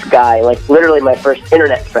this guy, like literally my first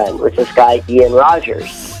internet friend was this guy, Ian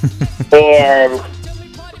Rogers. And,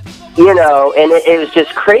 and it was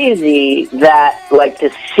just crazy that, like, to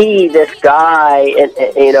see this guy,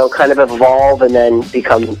 kind of evolve and then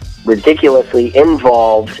become ridiculously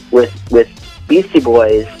involved with Beastie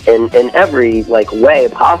Boys in every, like, way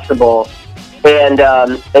possible. And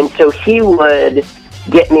so he would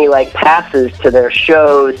get me, like, passes to their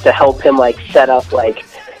shows to help him, like, set up, like,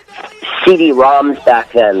 CD-ROMs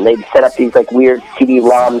back then. They'd set up these, like, weird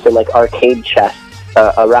CD-ROMs and, like, arcade chests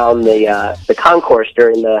around the concourse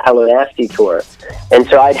during the Hello Nasty tour. And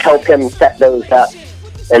so I'd help him set those up,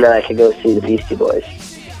 and then I could go see the Beastie Boys.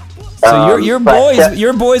 So you're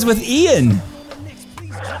boys with Ian.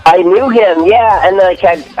 I knew him, yeah, and like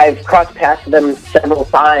I've crossed paths with him several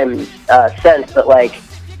times since, but like,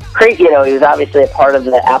 he was obviously a part of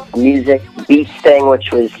the Apple Music Beats thing,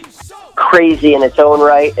 which was crazy in its own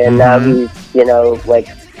right, and now he's, like,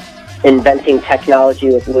 inventing technology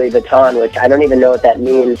with Louis Vuitton, which I don't even know what that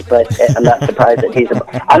means, but I'm not surprised that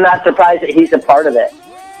he's a part of it.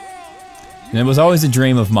 And it was always a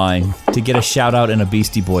dream of mine to get a shout out in a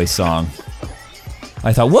Beastie Boys song.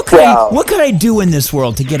 I thought, what could I do in this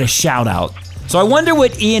world to get a shout out? So I wonder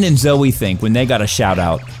what Ian and Zoe think when they got a shout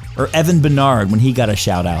out, or Evan Bernard when he got a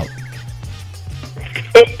shout out.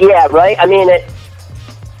 Yeah, right. I mean,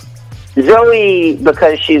 Zoe,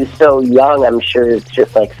 because she's so young, I'm sure it's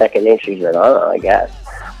just like second nature. She's like, oh, I guess.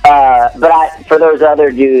 But for those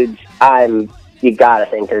other dudes, you gotta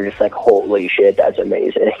think they're just like, holy shit, that's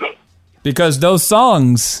amazing. Because those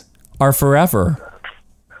songs are forever.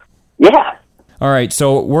 Yeah. All right,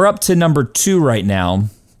 so we're up to number 2 right now.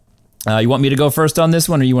 You want me to go first on this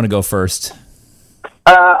one, or you want to go first?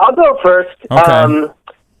 I'll go first. Okay.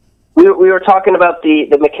 We were talking about the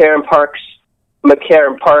McCarran Park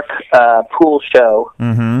pool show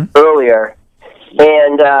earlier,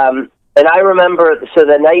 and I remember, so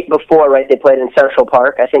the night before, right, they played in Central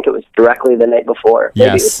Park. I think it was directly the night before. Maybe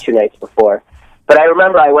it was 2 nights before. But I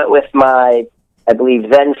remember I went with my, I believe,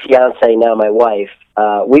 then fiance, now my wife.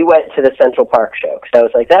 We went to the Central Park show because I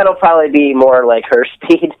was like, that'll probably be more like her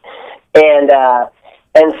speed. And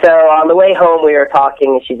so on the way home, we were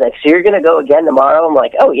talking, and she's like, so you're going to go again tomorrow? I'm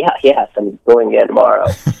like, oh, yes, I'm going again tomorrow.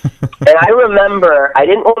 And I remember, I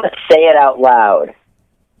didn't want to say it out loud,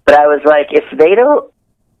 but I was like, if they don't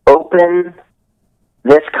open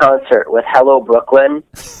this concert with Hello Brooklyn,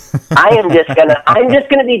 I'm just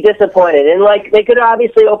gonna be disappointed. And like, they could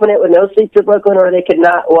obviously open it with No Sleep to Brooklyn, or they could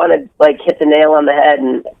not want to like hit the nail on the head,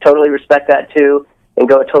 and totally respect that too, and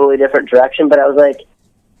go a totally different direction. But I was like,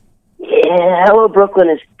 yeah, Hello Brooklyn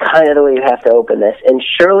is kind of the way you have to open this. And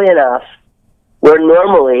surely enough, where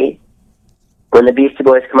normally when the Beastie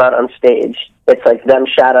Boys come out on stage, it's like them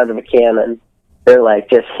shot out of a cannon. They're like,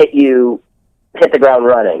 just hit the ground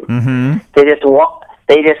running. They just walk.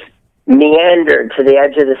 they just meandered to the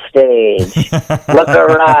edge of the stage, look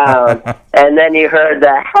around, and then you heard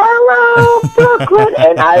the "Hello, Brooklyn,"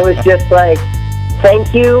 and I was just like,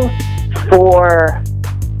 thank you for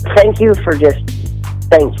thank you.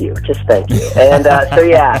 And so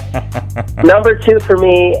yeah, number 2 for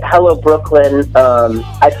me, "Hello, Brooklyn."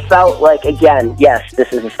 I felt like, again, yes,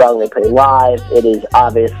 this is a song they play live. It is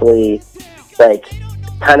obviously like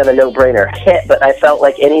kind of a no-brainer hit, but I felt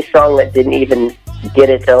like any song that didn't even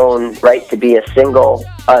get its own right to be a single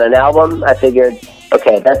on an album, I figured,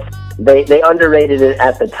 okay, they underrated it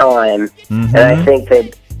at the time, and I think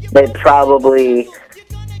they probably,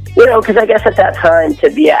 because I guess at that time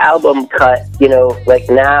to be an album cut, like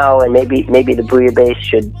now, and maybe the Bouillabaisse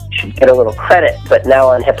should get a little credit, but now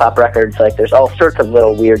on hip hop records, like there's all sorts of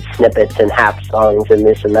little weird snippets and half songs and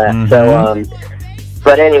this and that. So,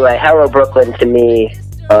 but anyway, "Hello, Brooklyn" to me.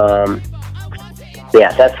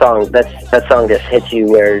 Yeah, that song just hits you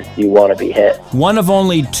where you want to be hit. One of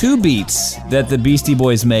only 2 beats that the Beastie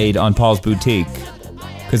Boys made on Paul's Boutique,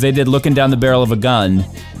 because they did "Looking Down the Barrel of a Gun,"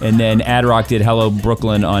 and then Ad Rock did "Hello,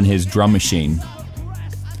 Brooklyn" on his drum machine.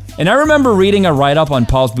 And I remember reading a write-up on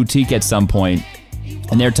Paul's Boutique at some point,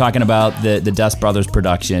 and they were talking about the Dust Brothers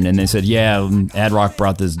production, and they said, yeah, Ad Rock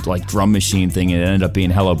brought this like drum machine thing, and it ended up being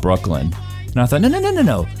 "Hello, Brooklyn." And I thought,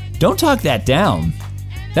 no, don't talk that down.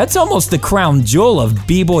 That's almost the crown jewel of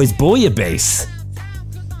B-Boy's Bouillabaisse.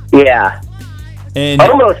 Yeah. And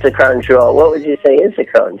almost the crown jewel. What would you say is the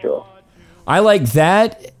crown jewel? I like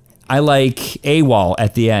that. I like AWOL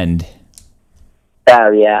at the end.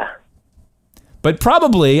 Oh, yeah. But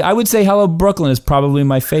probably, I would say "Hello, Brooklyn" is probably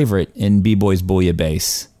my favorite in B-Boy's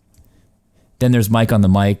Bouillabaisse. Then there's "Mike on the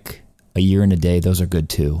Mic," "A Year and a Day." Those are good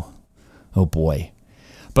too. Oh boy.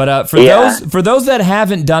 But for those that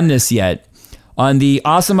haven't done this yet, on the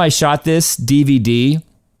Awesome I Shot This DVD,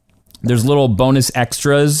 there's little bonus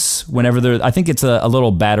extras whenever I think it's a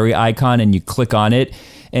little battery icon, and you click on it,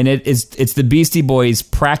 and it's the Beastie Boys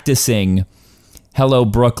practicing "Hello,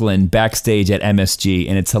 Brooklyn" backstage at MSG,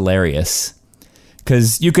 and it's hilarious.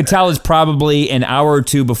 Because you could tell it's probably an hour or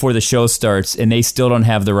 2 before the show starts, and they still don't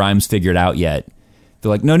have the rhymes figured out yet. They're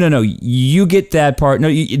like, no, you get that part. No,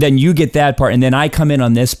 then you get that part, and then I come in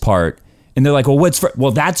on this part. And they're like,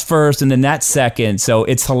 well, that's first, and then that's second. So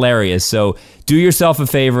it's hilarious. So do yourself a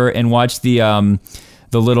favor and watch the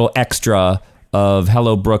little extra of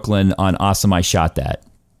 "Hello, Brooklyn" on Awesome I Shot That.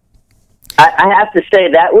 I have to say,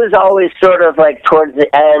 that was always sort of like towards the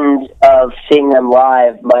end of seeing them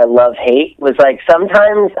live, my love-hate was like,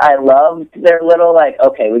 sometimes I loved their little like,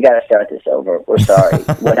 okay, we got to start this over. We're sorry,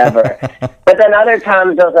 whatever. But then other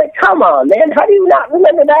times I was like, come on, man, how do you not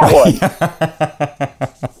remember that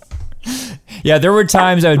one? Yeah, there were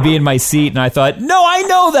times I would be in my seat and I thought, no, I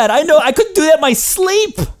know that. I could do that in my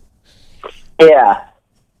sleep. Yeah.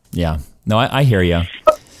 Yeah. No, I hear you.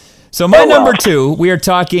 So my number 2, we are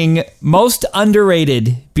talking most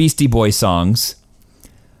underrated Beastie Boy songs.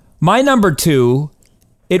 My number 2,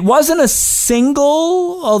 it wasn't a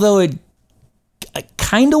single, although it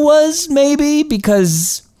kind of was maybe,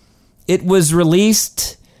 because it was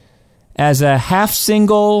released as a half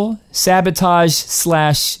single,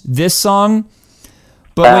 Sabotage / this song.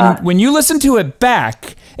 But when you listen to it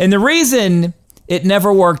back, and the reason it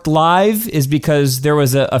never worked live is because there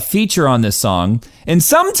was a feature on this song, and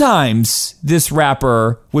sometimes this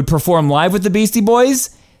rapper would perform live with the Beastie Boys,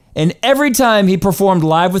 and every time he performed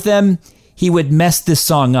live with them, he would mess this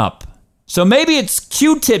song up. So maybe it's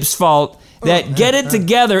Q-Tip's fault that "Get It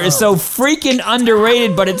Together" is so freaking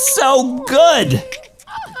underrated, but it's so good.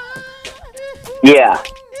 Yeah.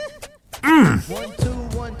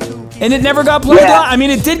 And it never got played live. I mean,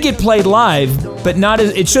 it did get played live, but not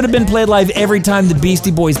as it should have been played live every time the Beastie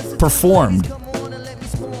Boys performed.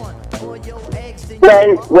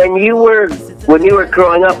 When you were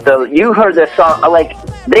growing up, though, you heard this song. Like,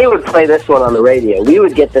 they would play this one on the radio. We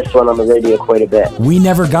would get this one on the radio quite a bit. We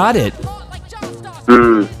never got it.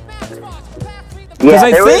 Yeah,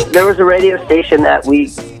 there was a radio station that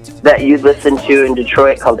you'd listen to in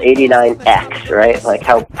Detroit called 89X, right? Like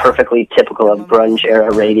how perfectly typical of grunge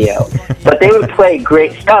era radio. But they would play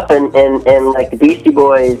great stuff, and like the Beastie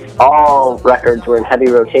Boys, all records were in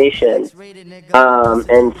heavy rotation.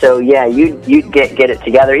 And so yeah, you'd get it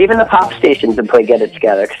together. Even the pop stations would play "Get It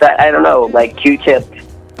Together," because I don't know, like Q-Tip.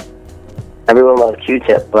 Everyone loved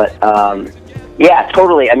Q-Tip, but yeah,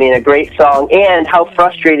 totally. I mean, a great song, and how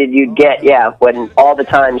frustrated you'd get, when all the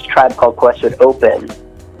times Tribe Called Quest would open.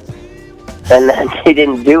 And then they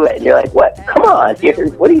didn't do it. And you're like, what? Come on. What are you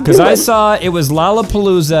doing? Because I saw, it was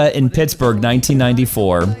Lollapalooza in Pittsburgh,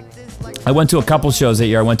 1994. I went to a couple shows that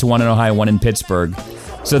year. I went to one in Ohio, one in Pittsburgh.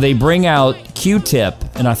 So they bring out Q-Tip,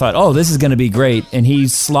 and I thought, oh, this is going to be great, and he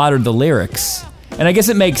slaughtered the lyrics. And I guess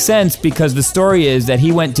it makes sense because the story is that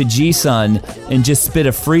he went to G-Sun and just spit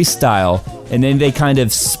a freestyle, and then they kind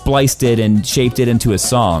of spliced it and shaped it into a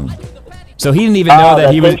song. So he didn't even know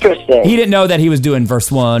that he didn't know that he was doing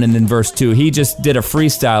verse 1 and then verse 2. He just did a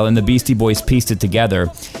freestyle, and the Beastie Boys pieced it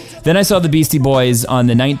together. Then I saw the Beastie Boys on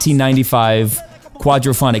the 1995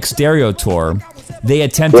 Quadrophonic Stereo Tour. They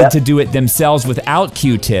attempted to do it themselves without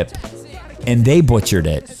Q-Tip, and they butchered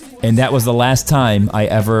it. And that was the last time I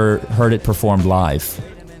ever heard it performed live.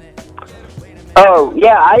 Oh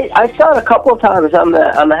yeah, I saw it a couple of times on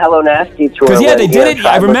the Hello Nasty tour. Because they did it.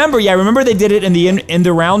 I remember they did it in the in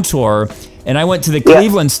the round tour, and I went to the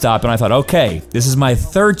Cleveland stop, and I thought, okay, this is my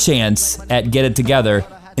third chance at Get It Together,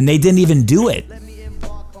 and they didn't even do it.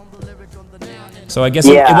 So I guess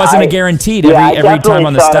it wasn't a guaranteed every time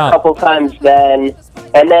on the stop. I saw it a couple times then,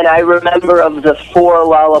 and then I remember of the 4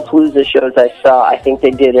 Lollapalooza shows I saw, I think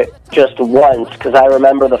they did it just once, because I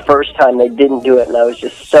remember the first time they didn't do it, and I was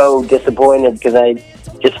just so disappointed because I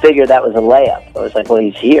just figured that was a layup. I was like, well,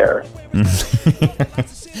 he's here.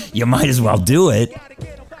 You might as well do it.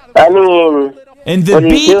 I mean, and the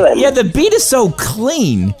beat, the beat is so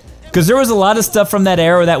clean, because there was a lot of stuff from that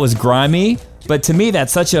era that was grimy. But to me,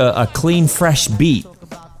 that's such a clean, fresh beat.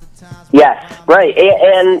 Yes, right.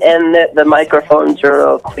 And the microphones are a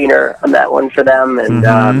little cleaner on that one for them.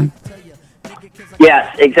 And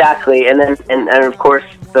yes, exactly. And then and of course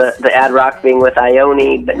the ad rock being with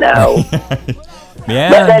Ione, but now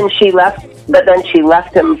yeah. But then she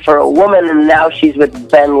left him for a woman, and now she's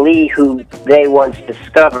with Ben Lee, who they once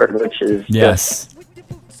discovered, which is yes.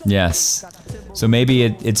 So maybe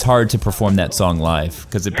it's hard to perform that song live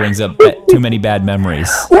because it brings up too many bad memories.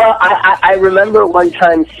 Well, I remember one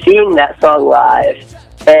time seeing that song live,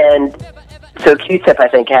 and so Q-Tip, I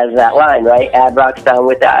think, has that line, right? Ad Rock's down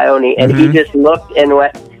with the Ione, and he just looked and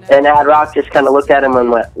went, and Ad Rock just kind of looked at him and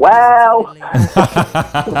went, wow.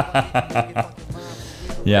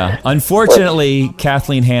 Yeah. Unfortunately,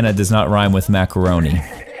 Kathleen Hanna does not rhyme with macaroni.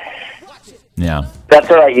 Yeah. That's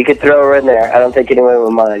all right. You could throw her in there. I don't think anyone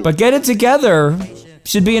would mind. But Get It Together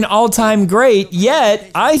should be an all-time great, yet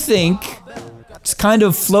I think it's kind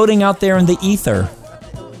of floating out there in the ether.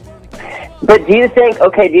 But do you think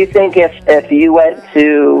if you went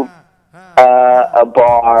to a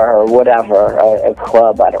bar or whatever, a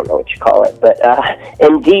club, I don't know what you call it, but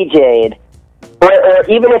and DJ'd, or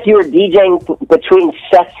even if you were DJing between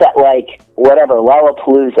sets at like whatever,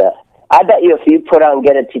 Lollapalooza, I bet you if you put on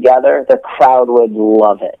Get It Together, the crowd would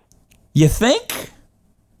love it. You think?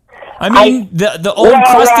 I mean, the old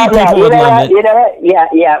crusty people would love it. You know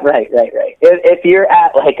what? Yeah, right. If you're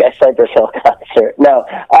at, like, a Cypress Hill concert, no.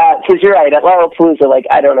 Because you're right, at Lollapalooza, like,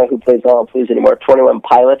 I don't know who plays Lollapalooza anymore, 21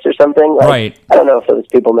 Pilots or something. Like, right. I don't know if those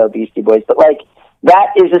people know Beastie Boys, but, like, that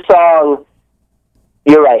is a song,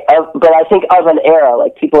 you're right, but I think of an era,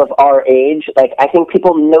 like, people of our age, like, I think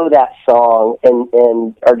people know that song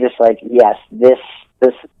and are just like, yes, this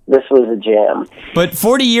was a jam. But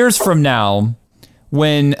 40 years from now,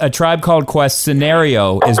 when A Tribe Called Quest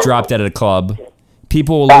Scenario is dropped at a club,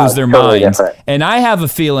 people will lose their minds. Different. And I have a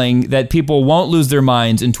feeling that people won't lose their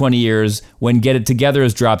minds in 20 years when Get It Together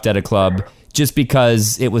is dropped at a club, just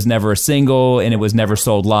because it was never a single and it was never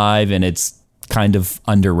sold live and it's kind of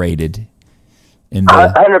underrated.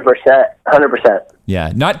 100%.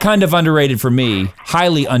 Yeah, not kind of underrated for me,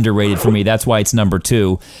 highly underrated for me. That's why it's number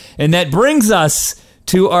 2. And that brings us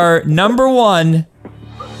to our number 1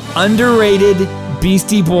 underrated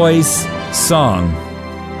Beastie Boys song.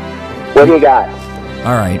 What do you got?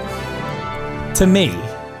 All right. To me,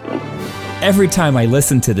 every time I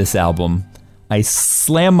listen to this album, I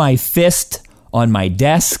slam my fist on my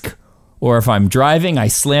desk, or if I'm driving, I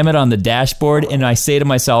slam it on the dashboard, and I say to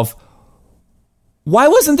myself, why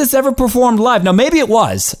wasn't this ever performed live? Now, maybe it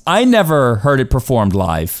was. I never heard it performed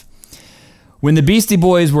live. When the Beastie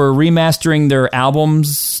Boys were remastering their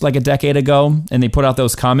albums like a decade ago, and they put out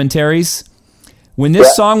those commentaries, when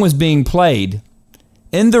this song was being played,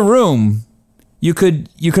 in the room, you could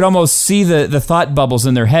almost see the thought bubbles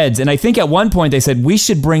in their heads. And I think at one point they said, we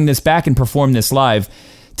should bring this back and perform this live.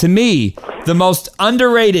 To me, the most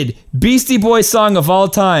underrated Beastie Boys song of all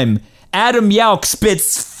time, Adam Yauch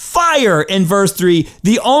spits fire in verse 3,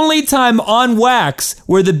 the only time on Wax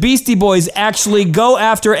where the Beastie Boys actually go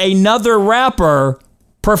after another rapper,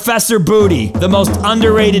 Professor Booty, the most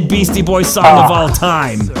underrated Beastie Boys song of all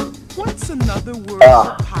time. What's another word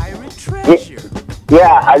for pirate treasure?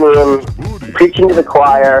 Yeah, I mean, preaching to the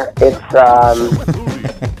choir, it's,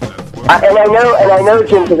 And I know,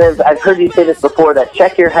 Jim, because I've heard you say this before, that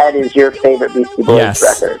Check Your Head is your favorite Beastie Boys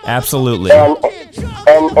record. Absolutely. And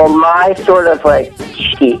my sort of like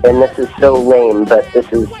cheat, and this is so lame, but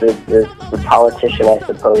this is the politician, I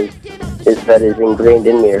suppose, that is ingrained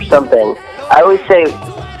in me or something. I always say,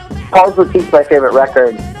 Paul's Boutique's my favorite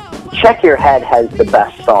record. Check Your Head has the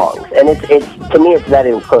best songs, and it's to me it's not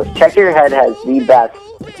even close. Check Your Head has the best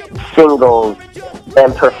singles,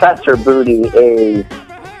 and Professor Booty is.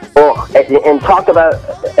 Oh, and talk about,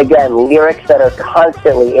 again, lyrics that are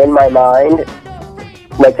constantly in my mind.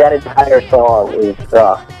 Like, that entire song is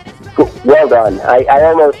well done. I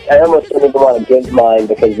almost don't even want to give mine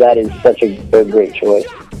because that is such a great choice.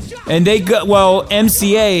 And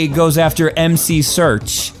MCA goes after MC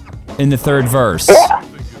Search in the third verse. Yeah.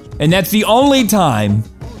 And that's the only time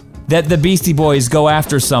that the Beastie Boys go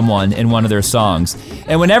after someone in one of their songs.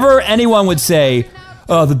 And whenever anyone would say,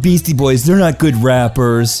 oh, the Beastie Boys, they're not good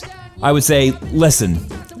rappers, I would say, listen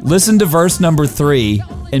to verse number 3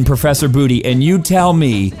 in Professor Booty, and you tell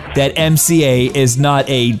me that MCA is not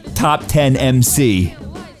a top 10 MC.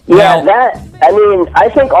 Yeah, I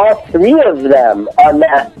think all 3 of them on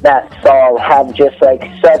that song have just like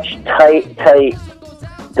such tight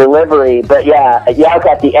delivery, but yeah, Yauk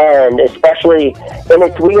at the end, especially, and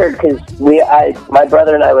it's weird because my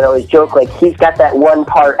brother and I would always joke, like, he's got that one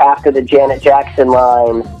part after the Janet Jackson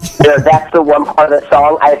line, that's the one part of the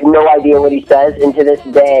song, I have no idea what he says, and to this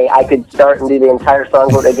day, I could start and do the entire song,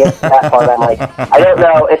 but to get to that part, I'm like, I don't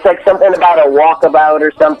know, it's like something about a walkabout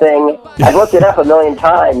or something, I've looked it up a million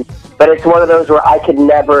times, but it's one of those where I could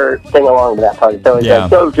never sing along to that part. So it's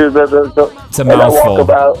like, it's a mouthful.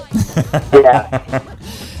 Yeah.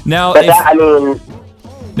 Now,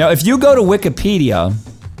 if you go to Wikipedia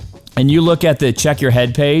and you look at the Check Your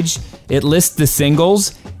Head page, it lists the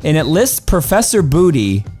singles, and it lists Professor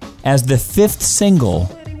Booty as the 5th single.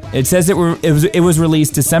 It says it was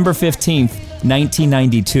released December 15th,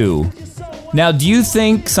 1992. Now, do you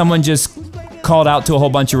think someone just called out to a whole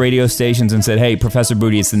bunch of radio stations and said, hey, Professor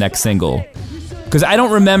Booty is the next single? Because I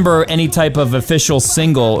don't remember any type of official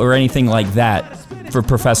single or anything like that for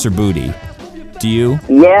Professor Booty. Do you?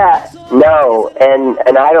 Yeah, no,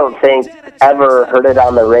 and I don't think ever heard it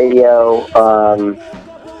on the radio.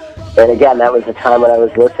 And again, that was the time when I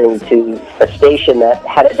was listening to a station that,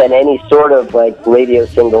 had it been any sort of like radio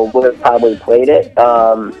single, would have probably played it.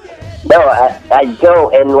 No, I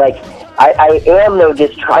don't, and like I am though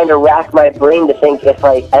just trying to rack my brain to think if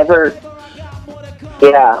I ever.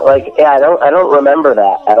 I don't remember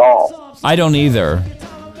that at all. I don't either.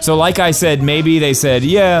 So like I said, maybe they said,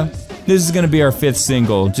 yeah, this is going to be our 5th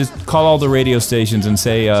single. Just call all the radio stations and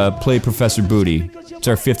say, play Professor Booty. It's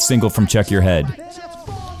our 5th single from Check Your Head.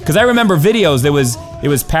 Because I remember videos, it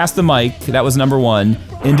was Pass the Mic, that was number 1,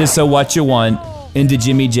 into So What You Want, into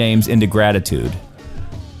Jimmy James, into Gratitude.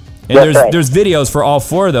 And there's videos for all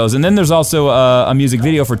 4 of those. And then there's also a music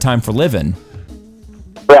video for Time for Living.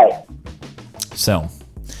 Right. So,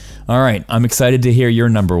 all right, I'm excited to hear your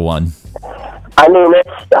number 1. I mean,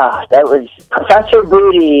 that was Professor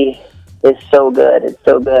Booty is so good. It's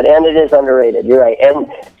so good, and it is underrated. You're right. And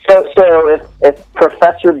so if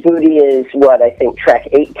Professor Booty is what I think track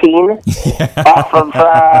 18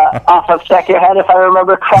 off of Check Your Head, if I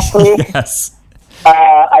remember correctly. Yes.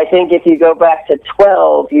 I think if you go back to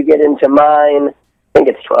 12, you get into mine. I think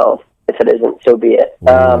it's 12. If it isn't, so be it.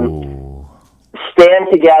 Stand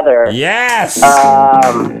Together. Yes.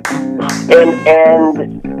 And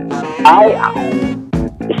I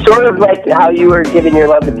sort of like how you were giving your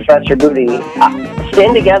love to Professor Booty.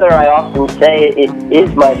 Stand Together, I often say, it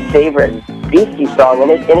is my favorite Beastie song,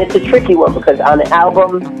 and it's a tricky one because on the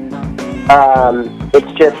album,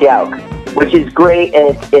 it's just Yauk, which is great,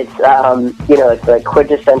 and it's like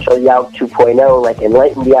quintessential Yauk 2.0, like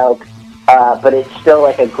enlightened Yauk, but it's still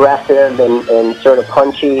like aggressive and sort of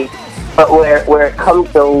punchy. But where it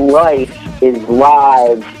comes to life is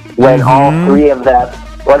live when all 3 of them.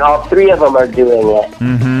 When all 3 of them are doing it,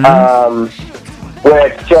 where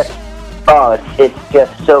it's just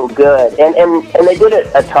so good, and they did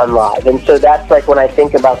it a ton live, and so that's like when I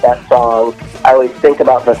think about that song, I always think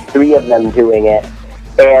about the 3 of them doing it,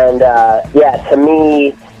 and to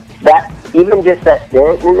me, that even just that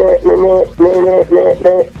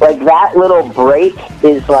like that little break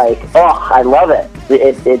is like, oh, I love it.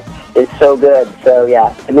 It's so good. So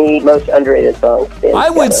yeah, to me, most underrated song.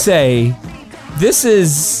 I would say. This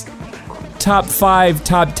is top 5,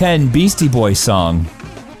 top 10 Beastie Boys song.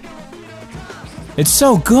 It's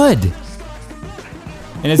so good.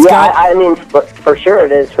 And it's I mean, for sure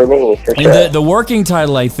it is for me, for sure. And the working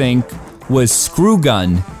title, I think, was Screw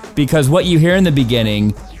Gun, because what you hear in the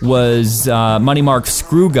beginning was Money Mark's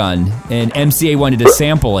Screw Gun, and MCA wanted to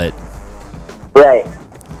sample it. Right.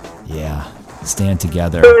 Yeah, Stand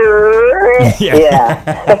Together. Yeah.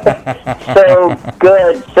 So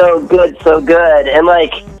good, so good, so good. And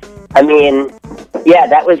like, I mean, yeah,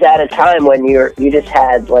 that was at a time when you just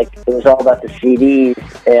had like, it was all about the CDs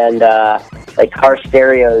and like car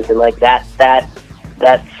stereos, and like that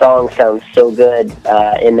song sounds so good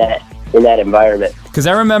in that environment. Because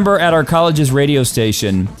I remember at our college's radio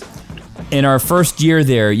station, in our first year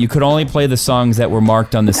there, you could only play the songs that were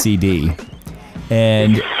marked on the CD.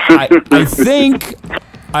 And I think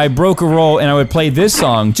I broke a rule and I would play this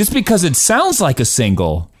song just because it sounds like a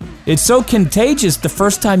single. It's so contagious the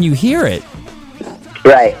first time you hear it.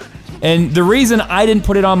 Right. And the reason I didn't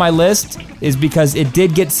put it on my list is because it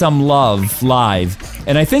did get some love live.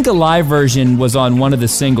 And I think a live version was on one of the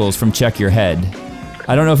singles from Check Your Head.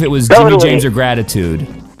 I don't know if it was Totally. Jimmy James or Gratitude.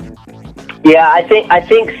 Yeah, I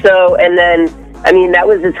think so. And then, I mean, that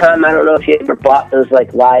was the time, I don't know if you ever bought those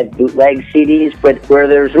like live bootleg CDs, but where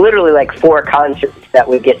there's literally like 4 concerts that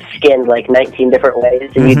would get skinned like 19 different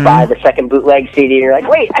ways, and you'd buy the second bootleg CD, and you're like,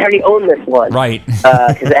 wait, I already own this one. Right.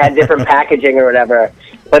 Because it had different packaging or whatever.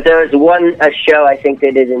 But there was a show I think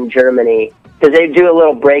they did in Germany, because they do a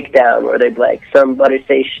little breakdown where they'd like, somebody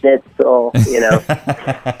say schnitzel, you know,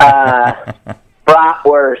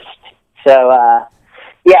 bratwurst. So,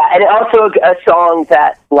 yeah, and also a song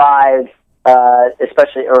that live,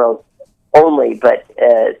 especially, or only, but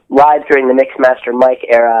live during the Mixmaster Mike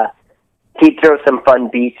era, he'd throw some fun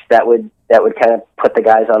beats that would kind of put the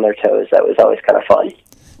guys on their toes. That was always kind of fun.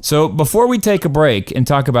 So before we take a break and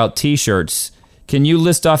talk about T-shirts, can you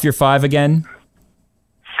list off your 5 again?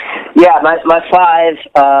 Yeah, my 5,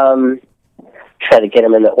 try to get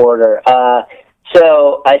them in the order.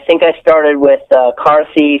 So I think I started with Car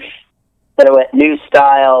Thief, then I went New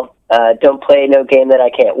Style, Don't Play No Game That I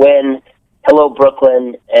Can't Win, Hello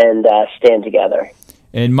Brooklyn, and Stand Together.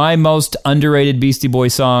 And my most underrated Beastie Boy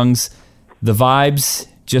songs, The Vibes,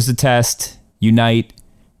 Just a Test, Unite,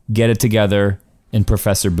 Get It Together, and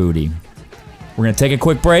Professor Booty. We're going to take a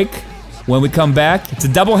quick break. When we come back, it's a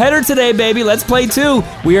doubleheader today, baby. Let's play 2.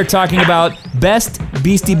 We are talking about best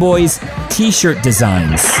Beastie Boys T-shirt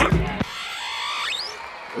designs.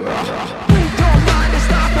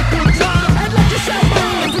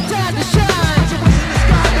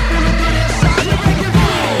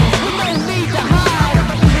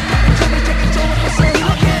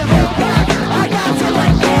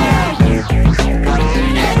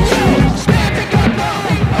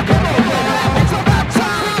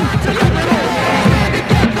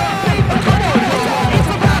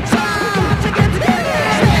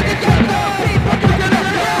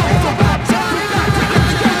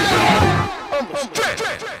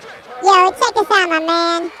 Yo, check us out, my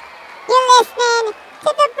man. You're listening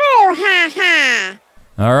to the Brew Ha Ha.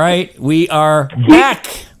 All right, we are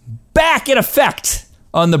back in effect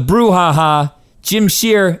on the Brouhaha. Jim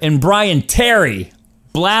Shear and Bryan Terry,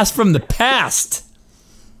 blast from the past.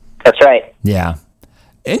 That's right. Yeah,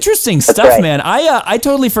 interesting stuff, right. man. I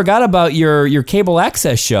totally forgot about your cable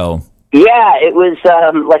access show. Yeah, it was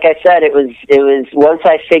like I said. It was once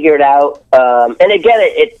I figured out, and again,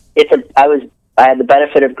 I had the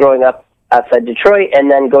benefit of growing up outside Detroit and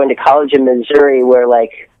then going to college in Missouri, where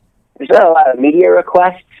like there's not a lot of media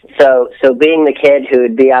requests. So being the kid who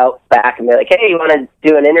would be out back and be like, hey, you want to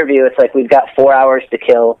do an interview? It's like, we've got 4 hours to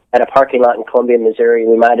kill at a parking lot in Columbia, Missouri.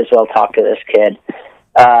 We might as well talk to this kid.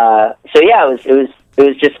 So yeah, it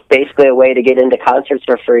was just basically a way to get into concerts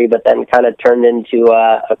for free, but then kind of turned into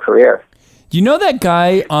a career. Do you know that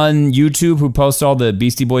guy on YouTube who posts all the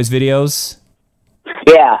Beastie Boys videos?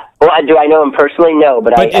 Yeah. Well, do I know him personally? No,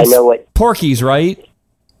 but I know what... Porky's, right?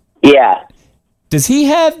 Yeah. Does he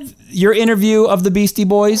have your interview of the Beastie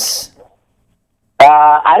Boys?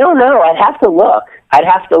 I don't know. I'd have to look. I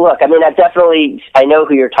mean, I know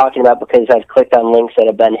who you're talking about because I've clicked on links that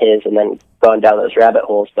have been his and then gone down those rabbit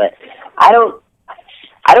holes, but I don't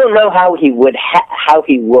know how he would.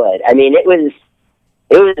 I mean, it was,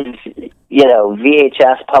 you know,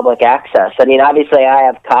 VHS public access. I mean, obviously I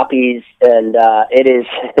have copies, and it is,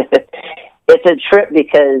 it's a trip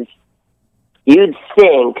because you'd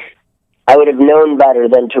think I would have known better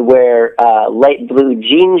than to wear light blue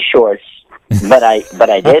jean shorts, but I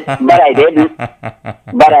didn't.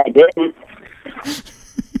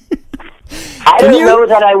 I don't know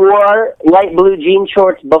that I wore light blue jean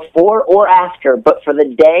shorts before or after, but for the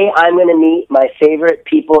day I'm going to meet my favorite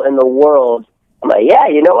people in the world, I'm like, yeah,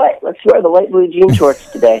 you know what? Let's wear the light blue jean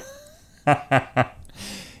shorts today.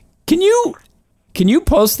 Can you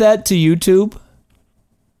post that to YouTube?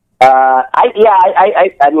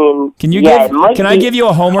 I mean, Can you yeah, give? it might Can I be- give you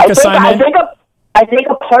a homework assignment? I think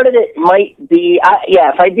a part of it might be,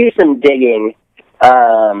 if I do some digging,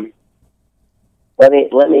 let me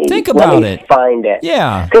Think about it. Find it.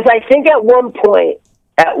 Yeah. Because I think at one point,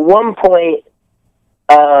 it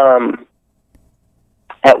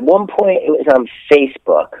was on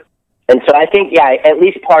Facebook, and so I think at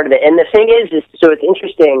least part of it. And the thing is so it's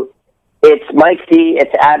interesting. It's Mike D,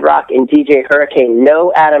 it's Ad Rock, and DJ Hurricane.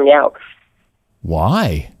 No Adam Yauch.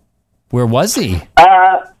 Why? Where was he?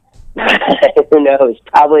 Who knows?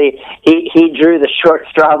 Probably he drew the short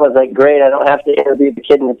straw. Was like, great. I don't have to interview the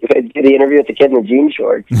kid. Do the interview with the kid in the jean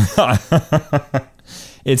shorts.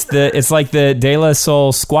 It's like the De La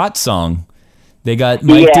Soul squat song. They got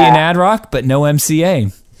Mike D and Ad Rock, but no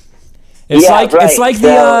MCA. It's like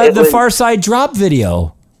the Far Side Drop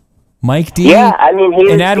video. Mike D. Yeah, I mean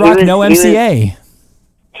and Ad Rock, no MCA.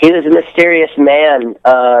 He was a mysterious man,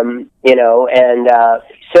 and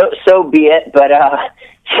so be it. But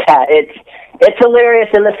it's hilarious.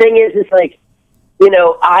 And the thing is, it's like,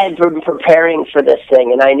 I've been preparing for this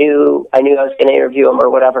thing, and I knew I was going to interview him or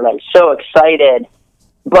whatever, and I'm so excited.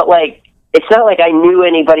 But like, it's not like I knew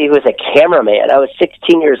anybody who was a cameraman. I was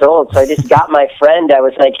 16 years old, so I just got my friend. I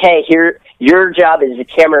was like, hey, your job is a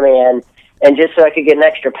cameraman. And just so I could get an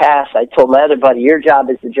extra pass, I told my other buddy, your job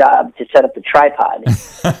is the job to set up the tripod.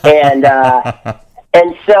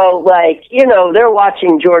 And so, like, they're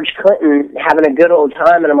watching George Clinton having a good old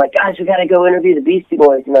time, and I'm like, guys, we got to go interview the Beastie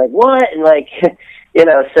Boys. And they're like, what? And like,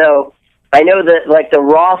 so I know that, like, the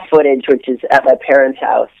raw footage, which is at my parents'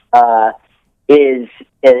 house, is,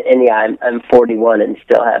 and yeah, I'm 41 and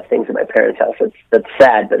still have things at my parents' house. That's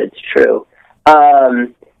sad, but it's true.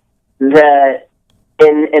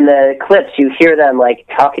 In the clips, you hear them, like,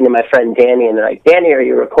 talking to my friend Danny, and they're like, Danny, are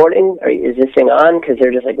you recording? Is this thing on? Because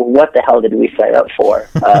they're just like, what the hell did we sign up for?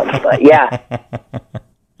 But, yeah.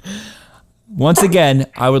 Once again,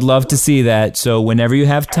 I would love to see that. So whenever you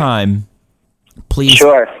have time, please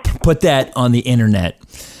put that on the internet.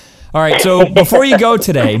 All right, so before you go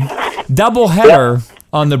today, doubleheader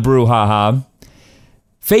on the Brouhaha.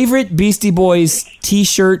 Favorite Beastie Boys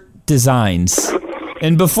T-shirt designs.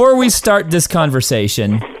 And before we start this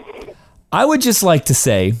conversation, I would just like to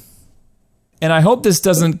say, and I hope this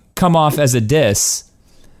doesn't come off as a diss,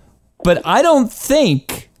 but I don't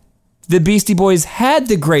think the Beastie Boys had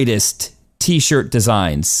the greatest T-shirt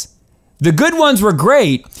designs. The good ones were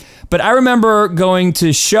great, but I remember going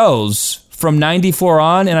to shows from 94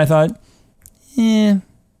 on, and I thought, I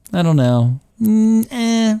don't know.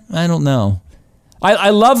 I don't know. I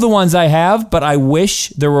love the ones I have, but I wish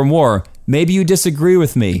there were more. Maybe you disagree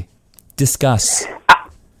with me. Discuss.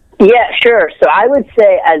 Yeah, sure. So I would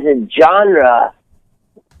say as a genre,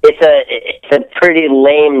 it's a pretty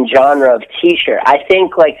lame genre of T-shirt. I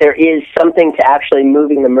think, like, there is something to actually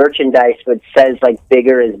moving the merchandise which says, like,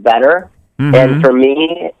 bigger is better. Mm-hmm. And for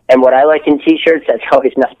me, and what I like in T-shirts, that's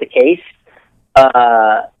always not the case.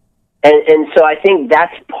 And so I think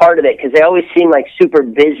that's part of it, because they always seem, like, super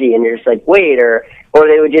busy, and you're just like, wait, or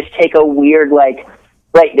they would just take a weird, like,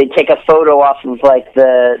 right, they take a photo off of, like,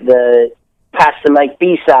 the past the Mike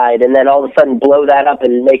B side, and then all of a sudden blow that up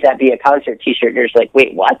and make that be a concert T-shirt, and you're just like,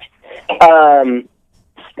 wait, what?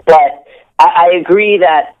 But I agree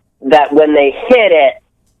that when they hit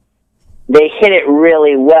it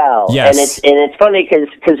really well. Yes. And it's funny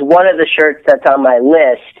because one of the shirts that's on my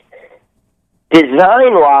list,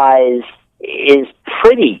 design-wise, is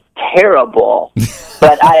pretty terrible,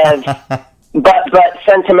 but I have... But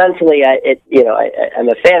sentimentally, I'm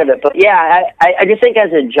a fan of it. But yeah, I just think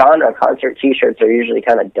as a genre, concert T-shirts are usually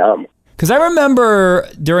kind of dumb. Because I remember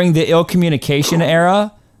during the ill communication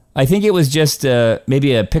era, I think it was just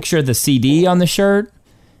maybe a picture of the CD on the shirt,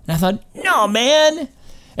 and I thought, no, man.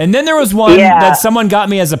 And then there was one that someone got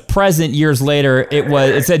me as a present years later.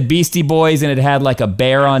 It said Beastie Boys, and it had like a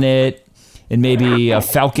bear on it, and maybe a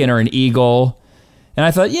falcon or an eagle. And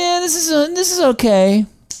I thought, yeah, this is okay.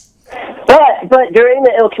 But during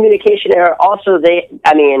the ill communication era, also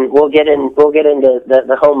we'll get into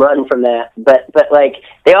the home run from that. But like,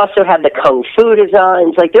 they also had the kung fu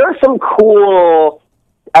designs. Like, there were some cool.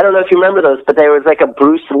 I don't know if you remember those, but there was like a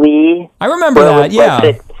Bruce Lee. I remember that. Yeah.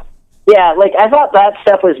 Like I thought that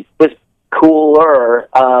stuff was cooler.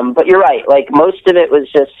 But you're right. Like, most of it was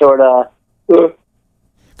just sort of.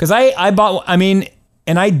 Because I bought. I mean.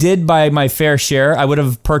 And I did buy my fair share. I would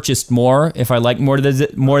have purchased more if I liked more of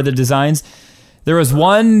the designs. There was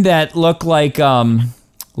one that looked like a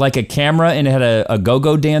camera, and it had a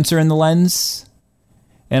go-go dancer in the lens.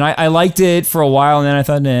 And I liked it for a while, and then I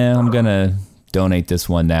thought, I'm going to donate this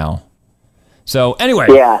one now. So anyway,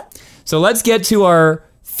 so let's get to our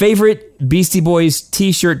favorite Beastie Boys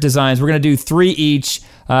t-shirt designs. We're going to do 3 each.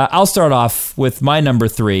 I'll start off with my number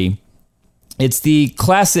 3. It's the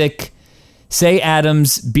classic Say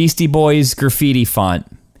Adams Beastie Boys graffiti font.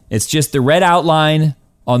 It's just the red outline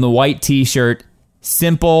on the white t-shirt.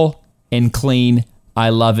 Simple and clean. I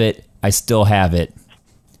love it. I still have it.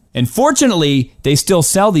 And fortunately, they still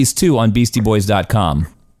sell these too on BeastieBoys.com.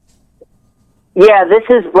 Yeah, this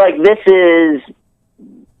is,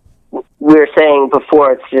 we were saying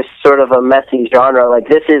before, it's just sort of a messy genre. Like,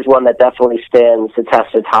 this is one that definitely stands the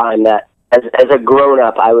test of time, that as a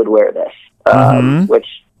grown-up, I would wear this. But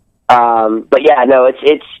yeah, no,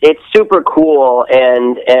 it's super cool,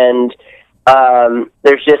 and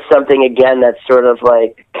there's just something, again, that sort of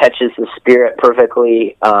like catches the spirit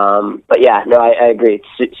perfectly. But yeah, no, I agree.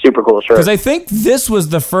 It's super cool shirt. Because I think this was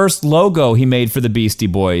the first logo he made for the Beastie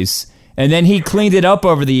Boys, and then he cleaned it up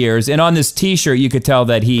over the years. And on this T-shirt, you could tell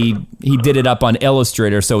that he did it up on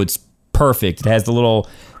Illustrator, so it's perfect. It has the little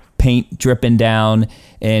paint dripping down,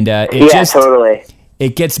 and totally.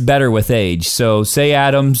 It gets better with age. So, Say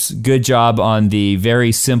Adams, good job on the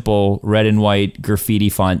very simple red and white graffiti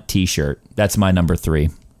font T-shirt. That's my number 3.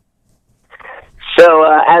 So,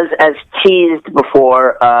 as teased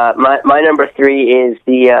before, my number 3 is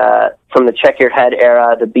the from the Check Your Head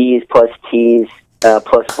era, the B's plus T's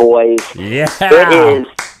plus boys. Yeah,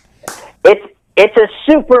 it's a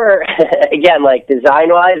super, again, like design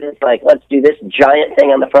wise, it's like, let's do this giant thing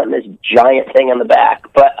on the front and this giant thing on the back.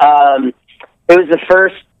 But it was the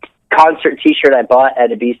first concert T-shirt I bought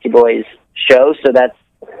at a Beastie Boys show, so that's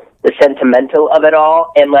the sentimental of it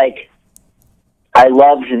all. And like, I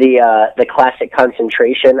loved the classic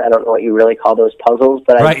concentration. I don't know what you really call those puzzles,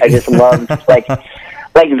 but I just loved like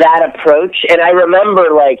that approach. And I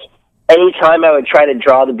remember, like, anytime I would try to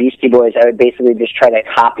draw the Beastie Boys, I would basically just try to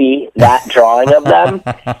copy that drawing of them.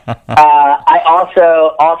 I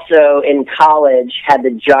also in college had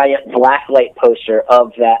the giant blacklight poster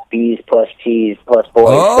of that B's plus T's plus boys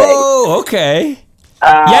thing. Oh, okay.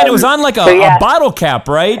 Yeah, and it was on like a bottle cap,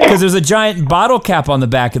 right? Because there's a giant bottle cap on the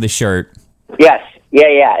back of the shirt. Yes.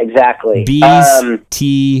 Yeah, exactly.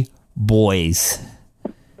 Beastie Boys.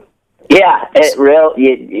 Yeah, it's a real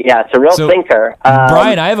thinker.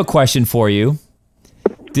 Bryan, I have a question for you.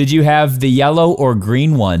 Did you have the yellow or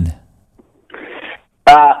green one?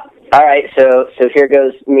 All right, so here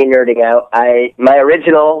goes me nerding out. My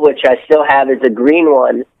original, which I still have, is a green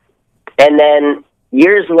one, and then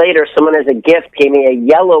years later, someone as a gift gave me a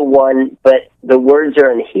yellow one, but the words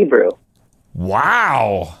are in Hebrew.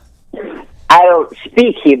 Wow. I don't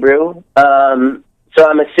speak Hebrew, so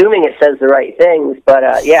I'm assuming it says the right things, but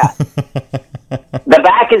yeah. The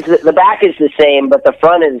back is the same, but the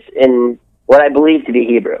front is in what I believe to be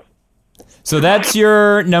Hebrew. So that's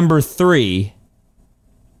your number 3.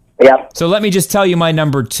 Yep. So let me just tell you my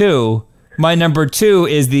number 2. My number 2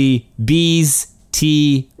 is the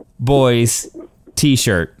Beastie Boys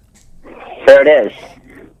T-shirt. There it is.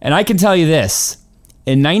 And I can tell you this.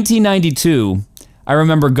 In 1992, I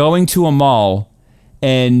remember going to a mall,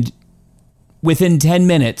 and within 10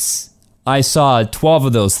 minutes, I saw 12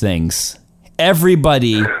 of those things.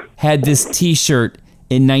 Everybody had this T-shirt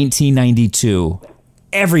in 1992.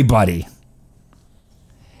 Everybody.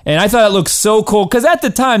 And I thought it looked so cool, because at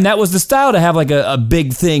the time, that was the style to have like a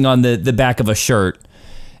big thing on the back of a shirt.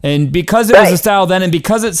 And because it was the style then, and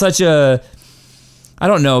because it's such a, I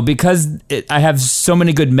don't know, I have so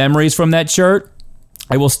many good memories from that shirt,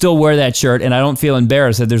 I will still wear that shirt, and I don't feel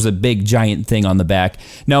embarrassed that there's a big giant thing on the back.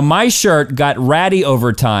 Now, my shirt got ratty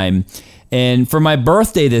over time, and for my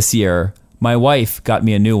birthday this year, my wife got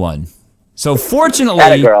me a new one. So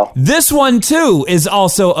fortunately, this one too is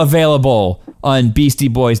also available on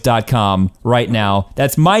BeastieBoys.com right now.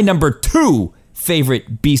 That's my number 2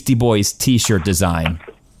 favorite Beastie Boys T-shirt design.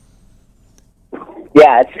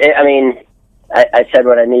 Yeah, I said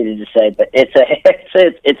what I needed to say, but it's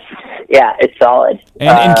solid.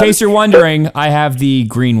 And in case you're wondering, I have the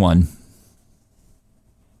green one.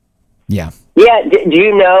 Yeah. Yeah. Do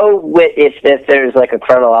you know if there's like a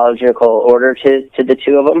chronological order to the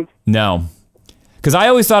two of them? No, because I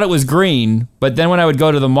always thought it was green, but then when I would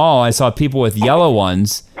go to the mall, I saw people with yellow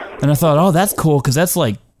ones, and I thought, oh, that's cool because that's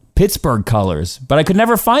like Pittsburgh colors. But I could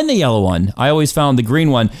never find the yellow one. I always found the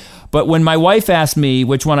green one. But when my wife asked me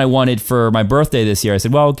which one I wanted for my birthday this year, I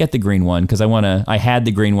said, well, get the green one, because I had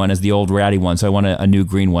the green one as the old ratty one, so I want a new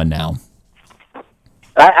green one now.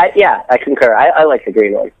 I concur. I like the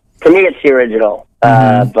green one. For me, it's the original.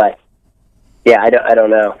 But yeah, I don't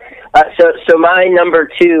know. So my number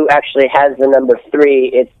 2 actually has the number 3.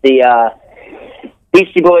 It's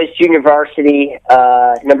Beastie Boys Junior Varsity,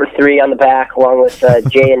 number 3 on the back, along with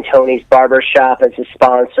Jay and Tony's Barber Shop as a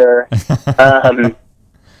sponsor.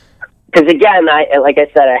 Because again, like I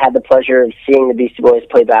said, I had the pleasure of seeing the Beastie Boys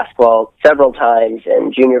play basketball several times,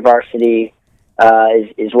 and Junior Varsity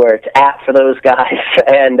is where it's at for those guys.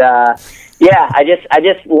 And yeah, I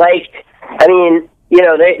just liked. I mean, you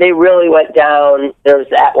know, they really went down. There was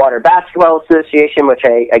the Atwater Basketball Association, which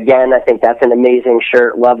I think that's an amazing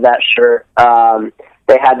shirt. Love that shirt.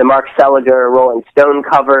 They had the Mark Seliger Rolling Stone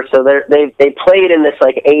cover, so they played in this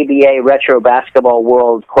like ABA retro basketball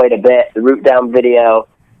world quite a bit. The Root Down video.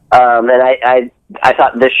 And I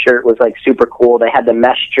thought this shirt was like super cool. They had the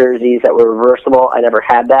mesh jerseys that were reversible. I never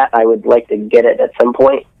had that. I would like to get it at some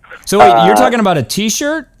point. So wait, you're talking about a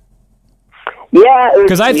T-shirt? Yeah,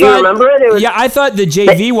 do you remember it? I thought the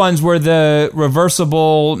JV ones were the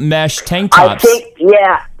reversible mesh tank tops. I think,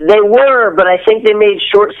 yeah, they were, but I think they made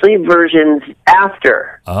short sleeve versions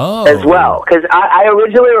after as well. Because I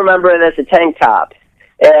originally remember it as a tank top,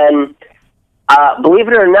 and believe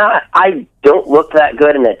it or not, I don't look that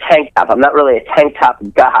good in a tank top. I'm not really a tank top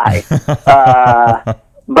guy,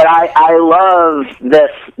 but I love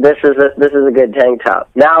this. This is a good tank top.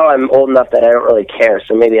 Now I'm old enough that I don't really care,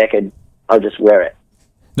 so maybe I'll just wear it.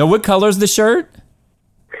 Now, what color's the shirt?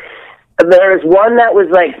 There's one that was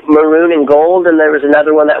like maroon and gold, and there was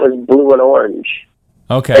another one that was blue and orange.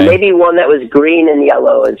 Okay. And maybe one that was green and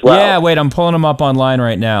yellow as well. Yeah, wait, I'm pulling them up online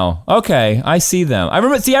right now. Okay, I see them. I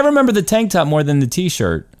remember the tank top more than the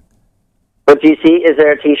T-shirt. But do you see? Is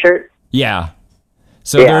there a T-shirt? Yeah.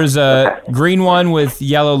 So there's a green one with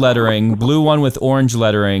yellow lettering, blue one with orange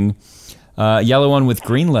lettering, yellow one with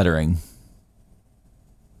green lettering.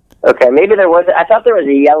 Okay, maybe there was. I thought there was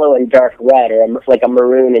a yellow and dark red, or like a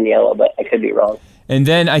maroon and yellow, but I could be wrong. And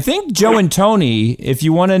then I think Joe and Tony, if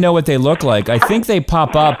you want to know what they look like, I think they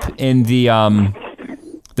pop up in the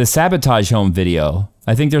Sabotage Home video.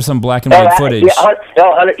 I think there's some black and white footage. Yeah,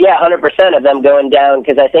 100% of them going down,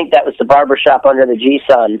 because I think that was the barbershop under the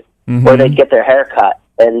G-Sun where they'd get their hair cut.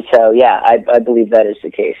 And so, yeah, I believe that is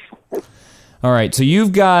the case. All right, so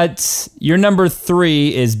you've got, your number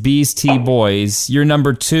 3 is Beastie Boys. Your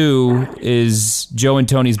number 2 is Joe and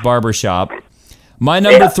Tony's Barbershop. My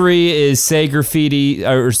number 3 is Say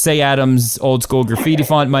Adams old school graffiti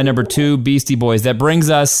font. My number 2, Beastie Boys. That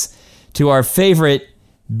brings us to our favorite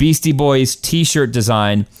Beastie Boys t-shirt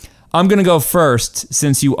design. I'm going to go first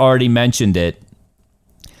since you already mentioned it.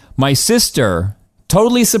 My sister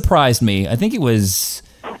totally surprised me. I think it was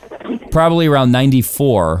probably around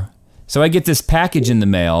 94. So I get this package in the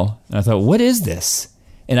mail, and I thought, what is this?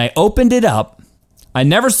 And I opened it up. I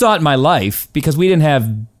never saw it in my life because we didn't have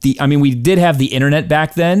we did have the internet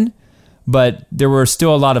back then, but there were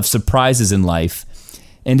still a lot of surprises in life.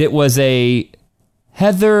 And it was a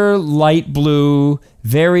heather light blue,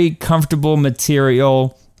 very comfortable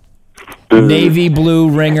material, navy blue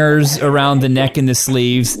ringers around the neck and the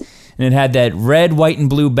sleeves. And it had that red, white, and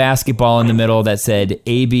blue basketball in the middle that said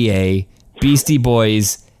ABA, Beastie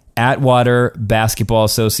Boys, Atwater Basketball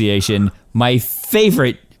Association. My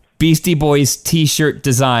favorite Beastie Boys t-shirt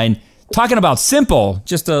design. Talking about simple,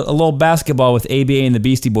 just a little basketball with ABA and the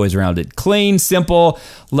Beastie Boys around it. Clean, simple,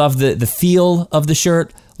 love the feel of the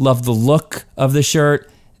shirt, love the look of the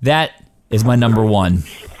shirt. That is my number 1.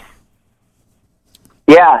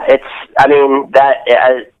 Yeah, it's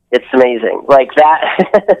amazing. Like that,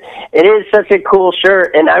 it is such a cool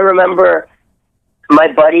shirt. And I remember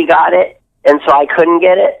my buddy got it, and so I couldn't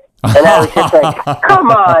get it. And I was just like,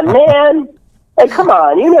 come on, man. Like, come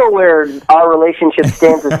on. You know where our relationship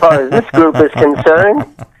stands as far as this group is concerned.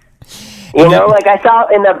 You know, like I saw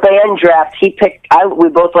in the band draft, we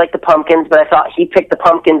both liked the Pumpkins, but I thought he picked the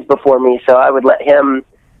Pumpkins before me, so I would let him.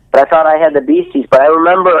 But I thought I had the Beasties. But I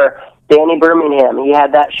remember Danny Birmingham, he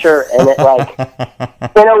had that shirt, and it, like,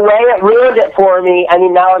 in a way, it ruined it for me. I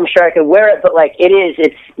mean, now I'm sure I could wear it, but, like,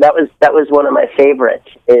 that was one of my favorites,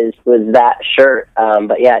 was that shirt.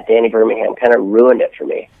 But, yeah, Danny Birmingham kind of ruined it for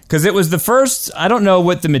me. Because it was the first, I don't know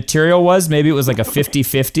what the material was, maybe it was like a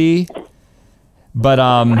 50-50, but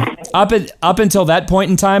up until that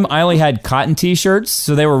point in time, I only had cotton t-shirts,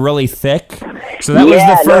 so they were really thick. So that was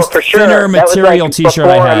the first thinner material t-shirt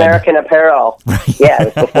I had. American Apparel. Yeah,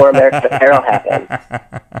 it was before American Apparel happened.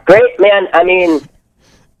 Great, man. I mean,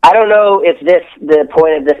 I don't know if the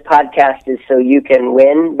point of this podcast is so you can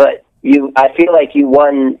win, but I feel like you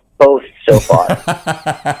won both so far.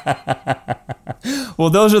 Well,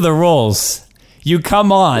 those are the rules. You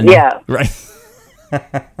come on. Yeah. Right.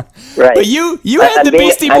 Right. But you had the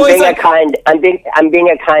Beastie Boys. I'm being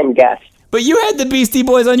a kind guest. But you had the Beastie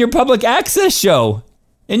Boys on your public access show,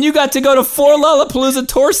 and you got to go to 4 Lollapalooza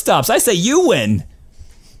tour stops. I say you win.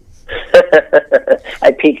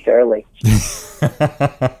 I peaked early.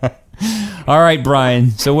 All right,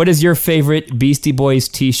 Bryan. So what is your favorite Beastie Boys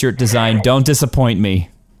t-shirt design? Don't disappoint me.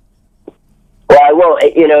 Well, I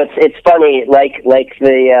won't. You know, it's funny. Like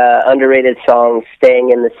the underrated songs, staying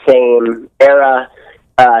in the same era,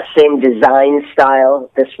 same design style.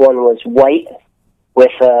 This one was white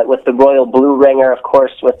with the royal blue ringer, of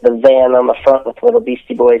course, with the van on the front with little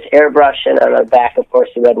Beastie Boys airbrush, and on the back, of course,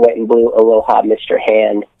 the red, white, and blue Aloha, Mr.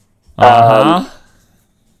 Hand. That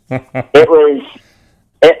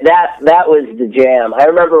was the jam. I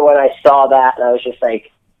remember when I saw that, and I was just like,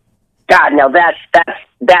 God, now that's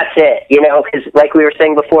it, you know, because like we were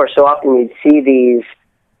saying before, so often you'd see these,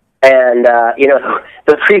 and, you know,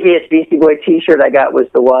 the previous Beastie Boy t-shirt I got was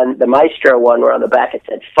the Maestro one, where on the back it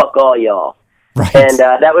said, fuck all y'all. Right. And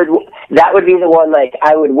that would be the one, like,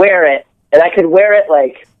 I would wear it, and I could wear it,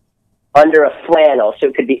 like, under a flannel, so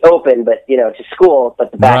it could be open, but, you know, to school,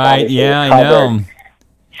 but the back obviously was covered. I know.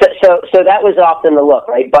 So that was often the look,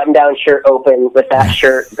 right? Button-down shirt open with that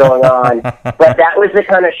shirt going on. But that was the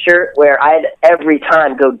kind of shirt where I'd every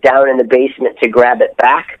time go down in the basement to grab it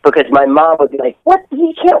back, because my mom would be like, "What?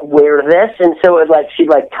 You can't wear this." And so she'd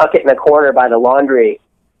tuck it in a corner by the laundry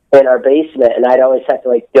in our basement, and I'd always have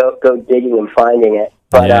to go digging and finding it.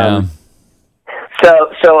 But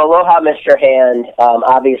so Aloha, Mr. Hand,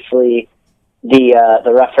 obviously.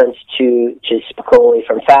 The reference to Spicoli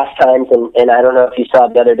from Fast Times, and I don't know if you saw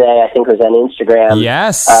it the other day, I think it was on Instagram.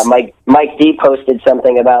 Yes. Mike D posted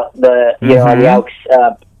something about on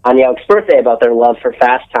Yauk's birthday about their love for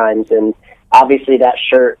Fast Times, and obviously that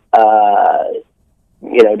shirt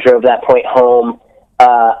drove that point home.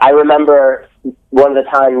 I remember one of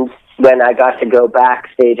the times when I got to go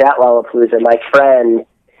backstage at Lollapalooza, my friend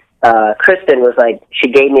Kristen was like,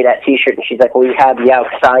 she gave me that t-shirt, and she's like, well, you have Yauk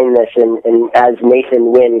sign this and as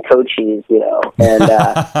Nathan Wynn coaches, you know. And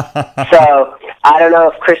so I don't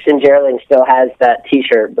know if Kristen Gerling still has that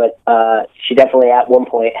t-shirt, but she definitely at one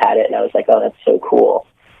point had it, and I was like, oh, that's so cool.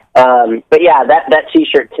 But yeah, that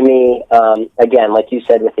t-shirt to me, again, like you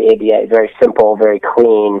said with the ABA, very simple, very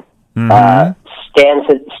clean, stands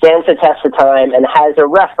the test of time, and has a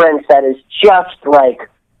reference that is just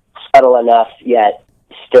subtle enough, yet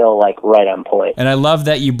still right on point. And I love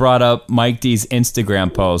that you brought up Mike D's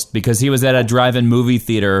Instagram post, because he was at a drive-in movie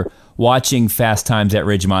theater watching Fast Times at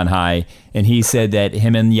Ridgemont High, and he said that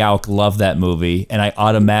him and Yauk love that movie, and I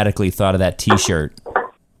automatically thought of that t-shirt.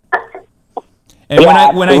 And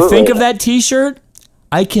yeah, when I think of that t-shirt,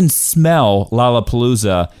 I can smell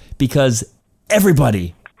Lollapalooza, because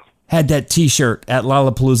everybody had that t-shirt at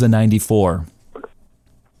Lollapalooza 94.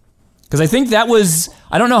 Because I think that was,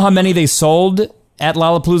 I don't know how many they sold at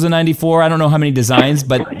Lollapalooza 94. I don't know how many designs,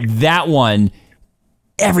 but that one,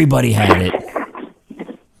 everybody had it.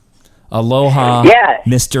 Aloha, yeah.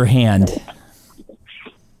 Mr. Hand.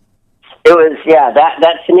 It was,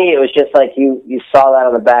 that to me, it was just like you saw that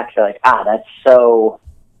on the back, you're like, that's so,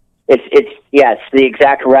 it's the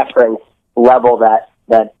exact reference level that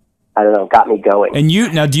I don't know, got me going. And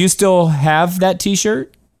do you still have that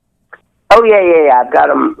t-shirt? Oh, yeah. I've got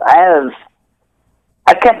them.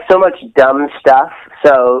 I've kept so much dumb stuff,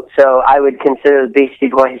 so I would consider the Beastie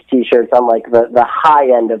Boys t-shirts on the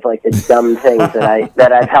high end of the dumb things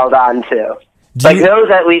that I've held on to. Those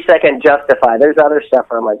at least I can justify. There's other stuff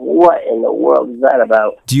where I'm like, what in the world is that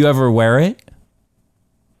about? Do you ever wear it?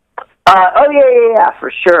 Oh yeah,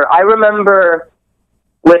 for sure. I remember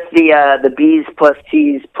with the B's plus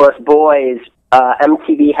T's plus Boys,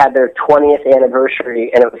 MTV had their 20th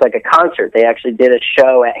anniversary, and it was like a concert. They actually did a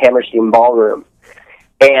show at Hammerstein Ballroom.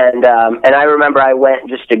 And I remember I went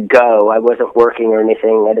just to go. I wasn't working or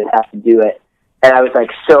anything. I didn't have to do it. And I was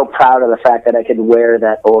so proud of the fact that I could wear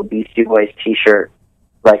that old Beastie Boys t-shirt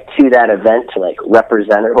to that event to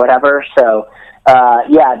represent or whatever. So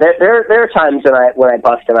there are times when I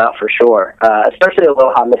bust them out for sure. Especially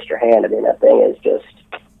Aloha Mr. Hand. I mean, that thing is just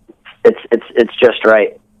it's just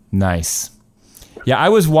right. Nice. Yeah, I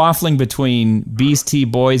was waffling between Beastie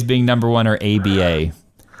Boys being number one or ABA.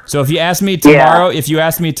 So if you ask me tomorrow,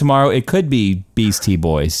 it could be Beastie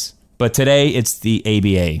Boys. But today, it's the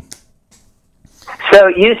ABA. So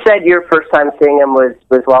you said your first time seeing them was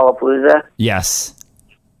Lollapalooza? Yes.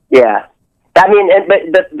 Yeah. I mean,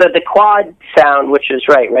 but the quad sound, which is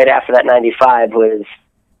right after that 95, was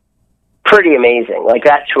pretty amazing.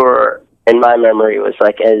 That tour, in my memory, was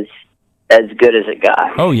as good as it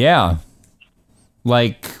got. Oh, yeah.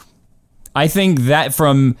 I think that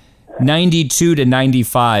from 92 to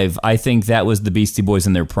 95, I think that was the Beastie Boys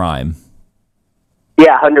in their prime.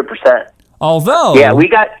 Yeah, 100%. Although... Yeah, we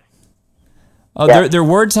got... There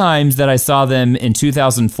were times that I saw them in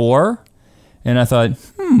 2004 And I thought,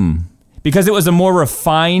 because it was a more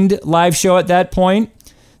refined live show at that point.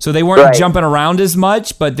 So they weren't jumping around as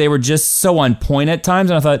much, but they were just so on point at times.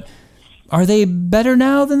 And I thought, are they better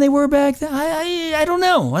now than they were back then? I don't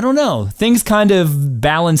know. I don't know. Things kind of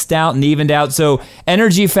balanced out and evened out. So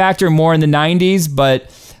energy factor more in the 90s, but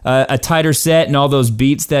a tighter set and all those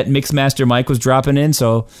beats that Mixmaster Mike was dropping in.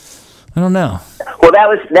 So I don't know. Well, that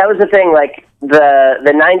was the thing. Like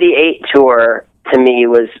the '98 tour to me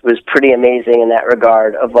was pretty amazing in that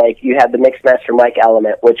regard. Of like you had the Mixmaster Mike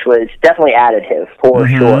element, which was definitely additive for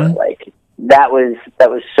sure. Like that was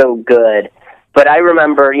so good. But I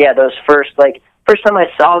remember, those first time I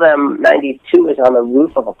saw them, '92 was on the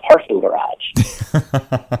roof of a parking garage.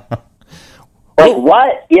 Like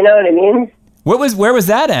what? You know what I mean? Where was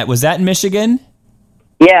that at? Was that in Michigan?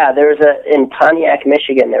 Yeah, there was in Pontiac,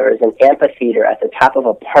 Michigan. There was an amphitheater at the top of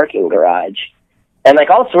a parking garage, and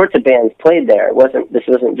like all sorts of bands played there. This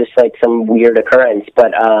wasn't just like some weird occurrence,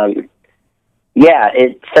 but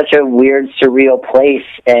it's such a weird, surreal place,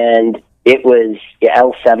 and it was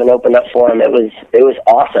L7 opened up for them. It was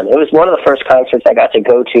awesome. It was one of the first concerts I got to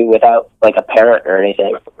go to without like a parent or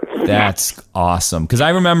anything. That's awesome, because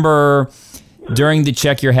I remember during the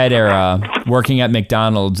Check Your Head era, working at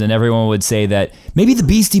McDonald's, and everyone would say that maybe the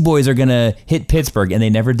Beastie Boys are going to hit Pittsburgh, and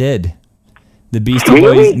they never did. The Beastie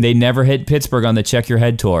Boys, they never hit Pittsburgh on the Check Your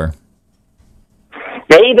Head tour.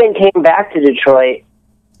 They even came back to Detroit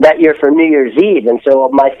that year for New Year's Eve, and so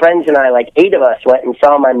my friends and I, like 8 of us, went and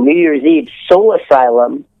saw them on New Year's Eve. Soul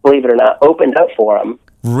Asylum, believe it or not, opened up for them.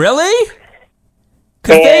 Really?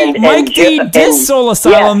 Because Mike D did Soul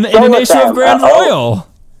Asylum in an issue of Grand Royal.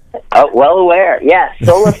 Oh, well aware. Yeah,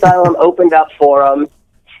 Soul Asylum opened up for them,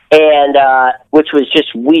 and which was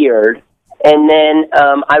just weird. And then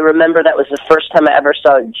I remember that was the first time I ever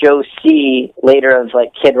saw Joe C., later of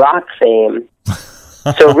like Kid Rock fame.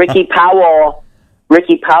 So Ricky Powell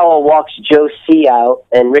walks Joe C. out,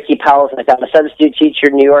 and Ricky Powell's like, I'm a substitute teacher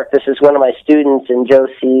in New York. This is one of my students. And Joe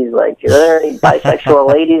C.'s like, are there any bisexual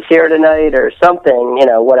ladies here tonight or something,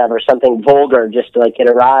 whatever, something vulgar just to like get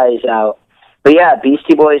a rise out. But yeah,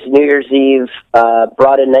 Beastie Boys, New Year's Eve,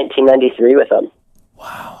 brought in 1993 with them.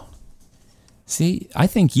 Wow. See, I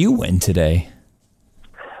think you win today.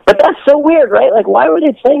 But that's so weird, right? Like, why were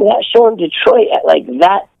they playing that show in Detroit at like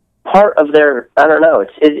that part of their? I don't know.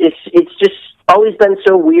 It's just always been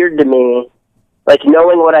so weird to me. Like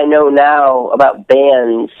knowing what I know now about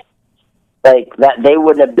bands, like that they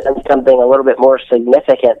would have done something a little bit more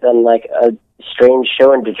significant than like a strange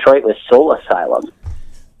show in Detroit with Soul Asylum.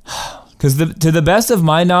 Because to the best of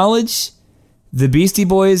my knowledge, the Beastie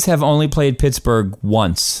Boys have only played Pittsburgh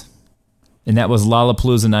once. And that was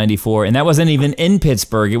Lollapalooza 94. And that wasn't even in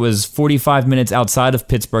Pittsburgh. It was 45 minutes outside of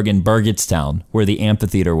Pittsburgh in Burgettstown, where the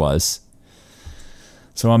amphitheater was.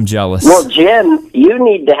 So I'm jealous. Well, Jim, you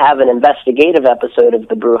need to have an investigative episode of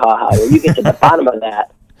the Brouhaha where you get to the bottom of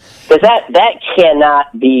that. Because that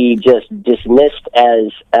cannot be just dismissed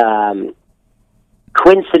as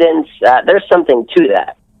coincidence. There's something to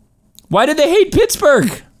that. Why did they hate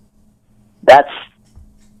Pittsburgh? That's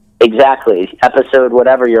exactly episode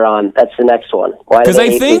whatever you're on. That's the next one. Why did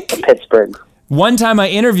they hate Pittsburgh? One time I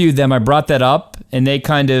interviewed them, I brought that up, and they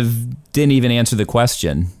kind of didn't even answer the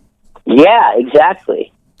question. Yeah,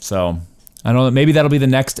 exactly. So I don't know. Maybe that'll be the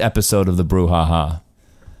next episode of the Brouhaha.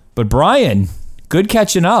 But Bryan, good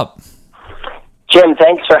catching up. Jim,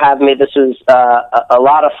 thanks for having me. This was a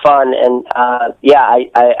lot of fun, and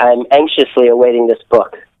I'm anxiously awaiting this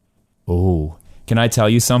book. Oh, can I tell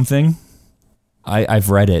you something? I've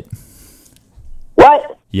read it.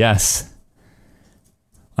 What? Yes.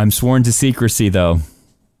 I'm sworn to secrecy, though.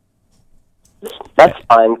 That's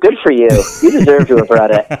fine. Good for you. You deserve to have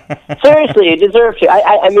read it. Seriously, you deserve to.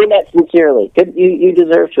 I mean that sincerely. You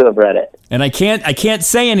deserve to have read it. And I can't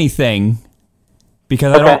say anything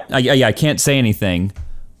because I can't say anything.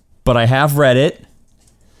 But I have read it,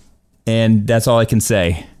 and that's all I can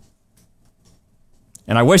say.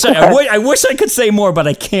 And I wish I wish I could say more, but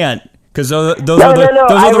I can't because those are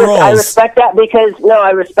the roles. I respect that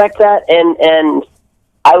I respect that, and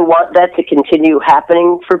I want that to continue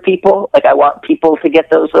happening for people. Like I want people to get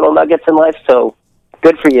those little nuggets in life. So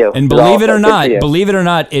good for you. And believe it or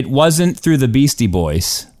not, it wasn't through the Beastie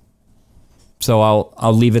Boys. So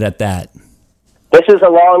I'll leave it at that. This is a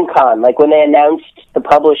long con. Like when they announced the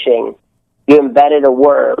publishing, you embedded a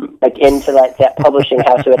worm like into that publishing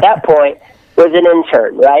house. So at that point, was an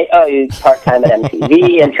intern, right? Oh, you part-time at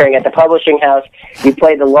MTV, interning at the publishing house. You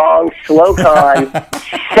played the long, slow con.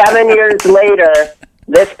 7 years later,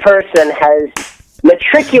 this person has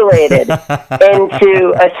matriculated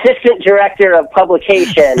into assistant director of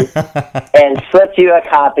publication and slipped you a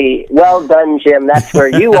copy. Well done, Jim. That's where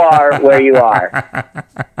you are.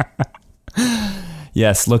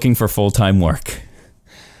 Yes, looking for full-time work.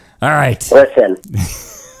 All right. Listen.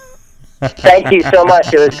 Thank you so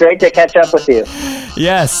much. It was great to catch up with you.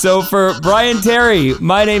 Yes, so for Bryan Terry,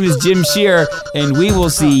 my name is Jim Shear, and we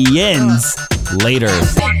will see yins later.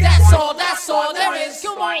 That's all there is.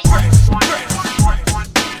 Come on.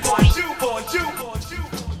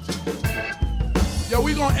 Yo,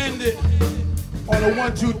 we gonna end it on a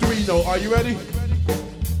 1, 2, 3 note. Are you ready?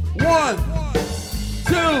 1,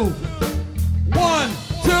 2, 1,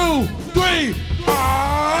 2, 3.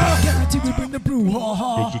 Guarantee we bring the brew, ha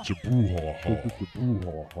ha.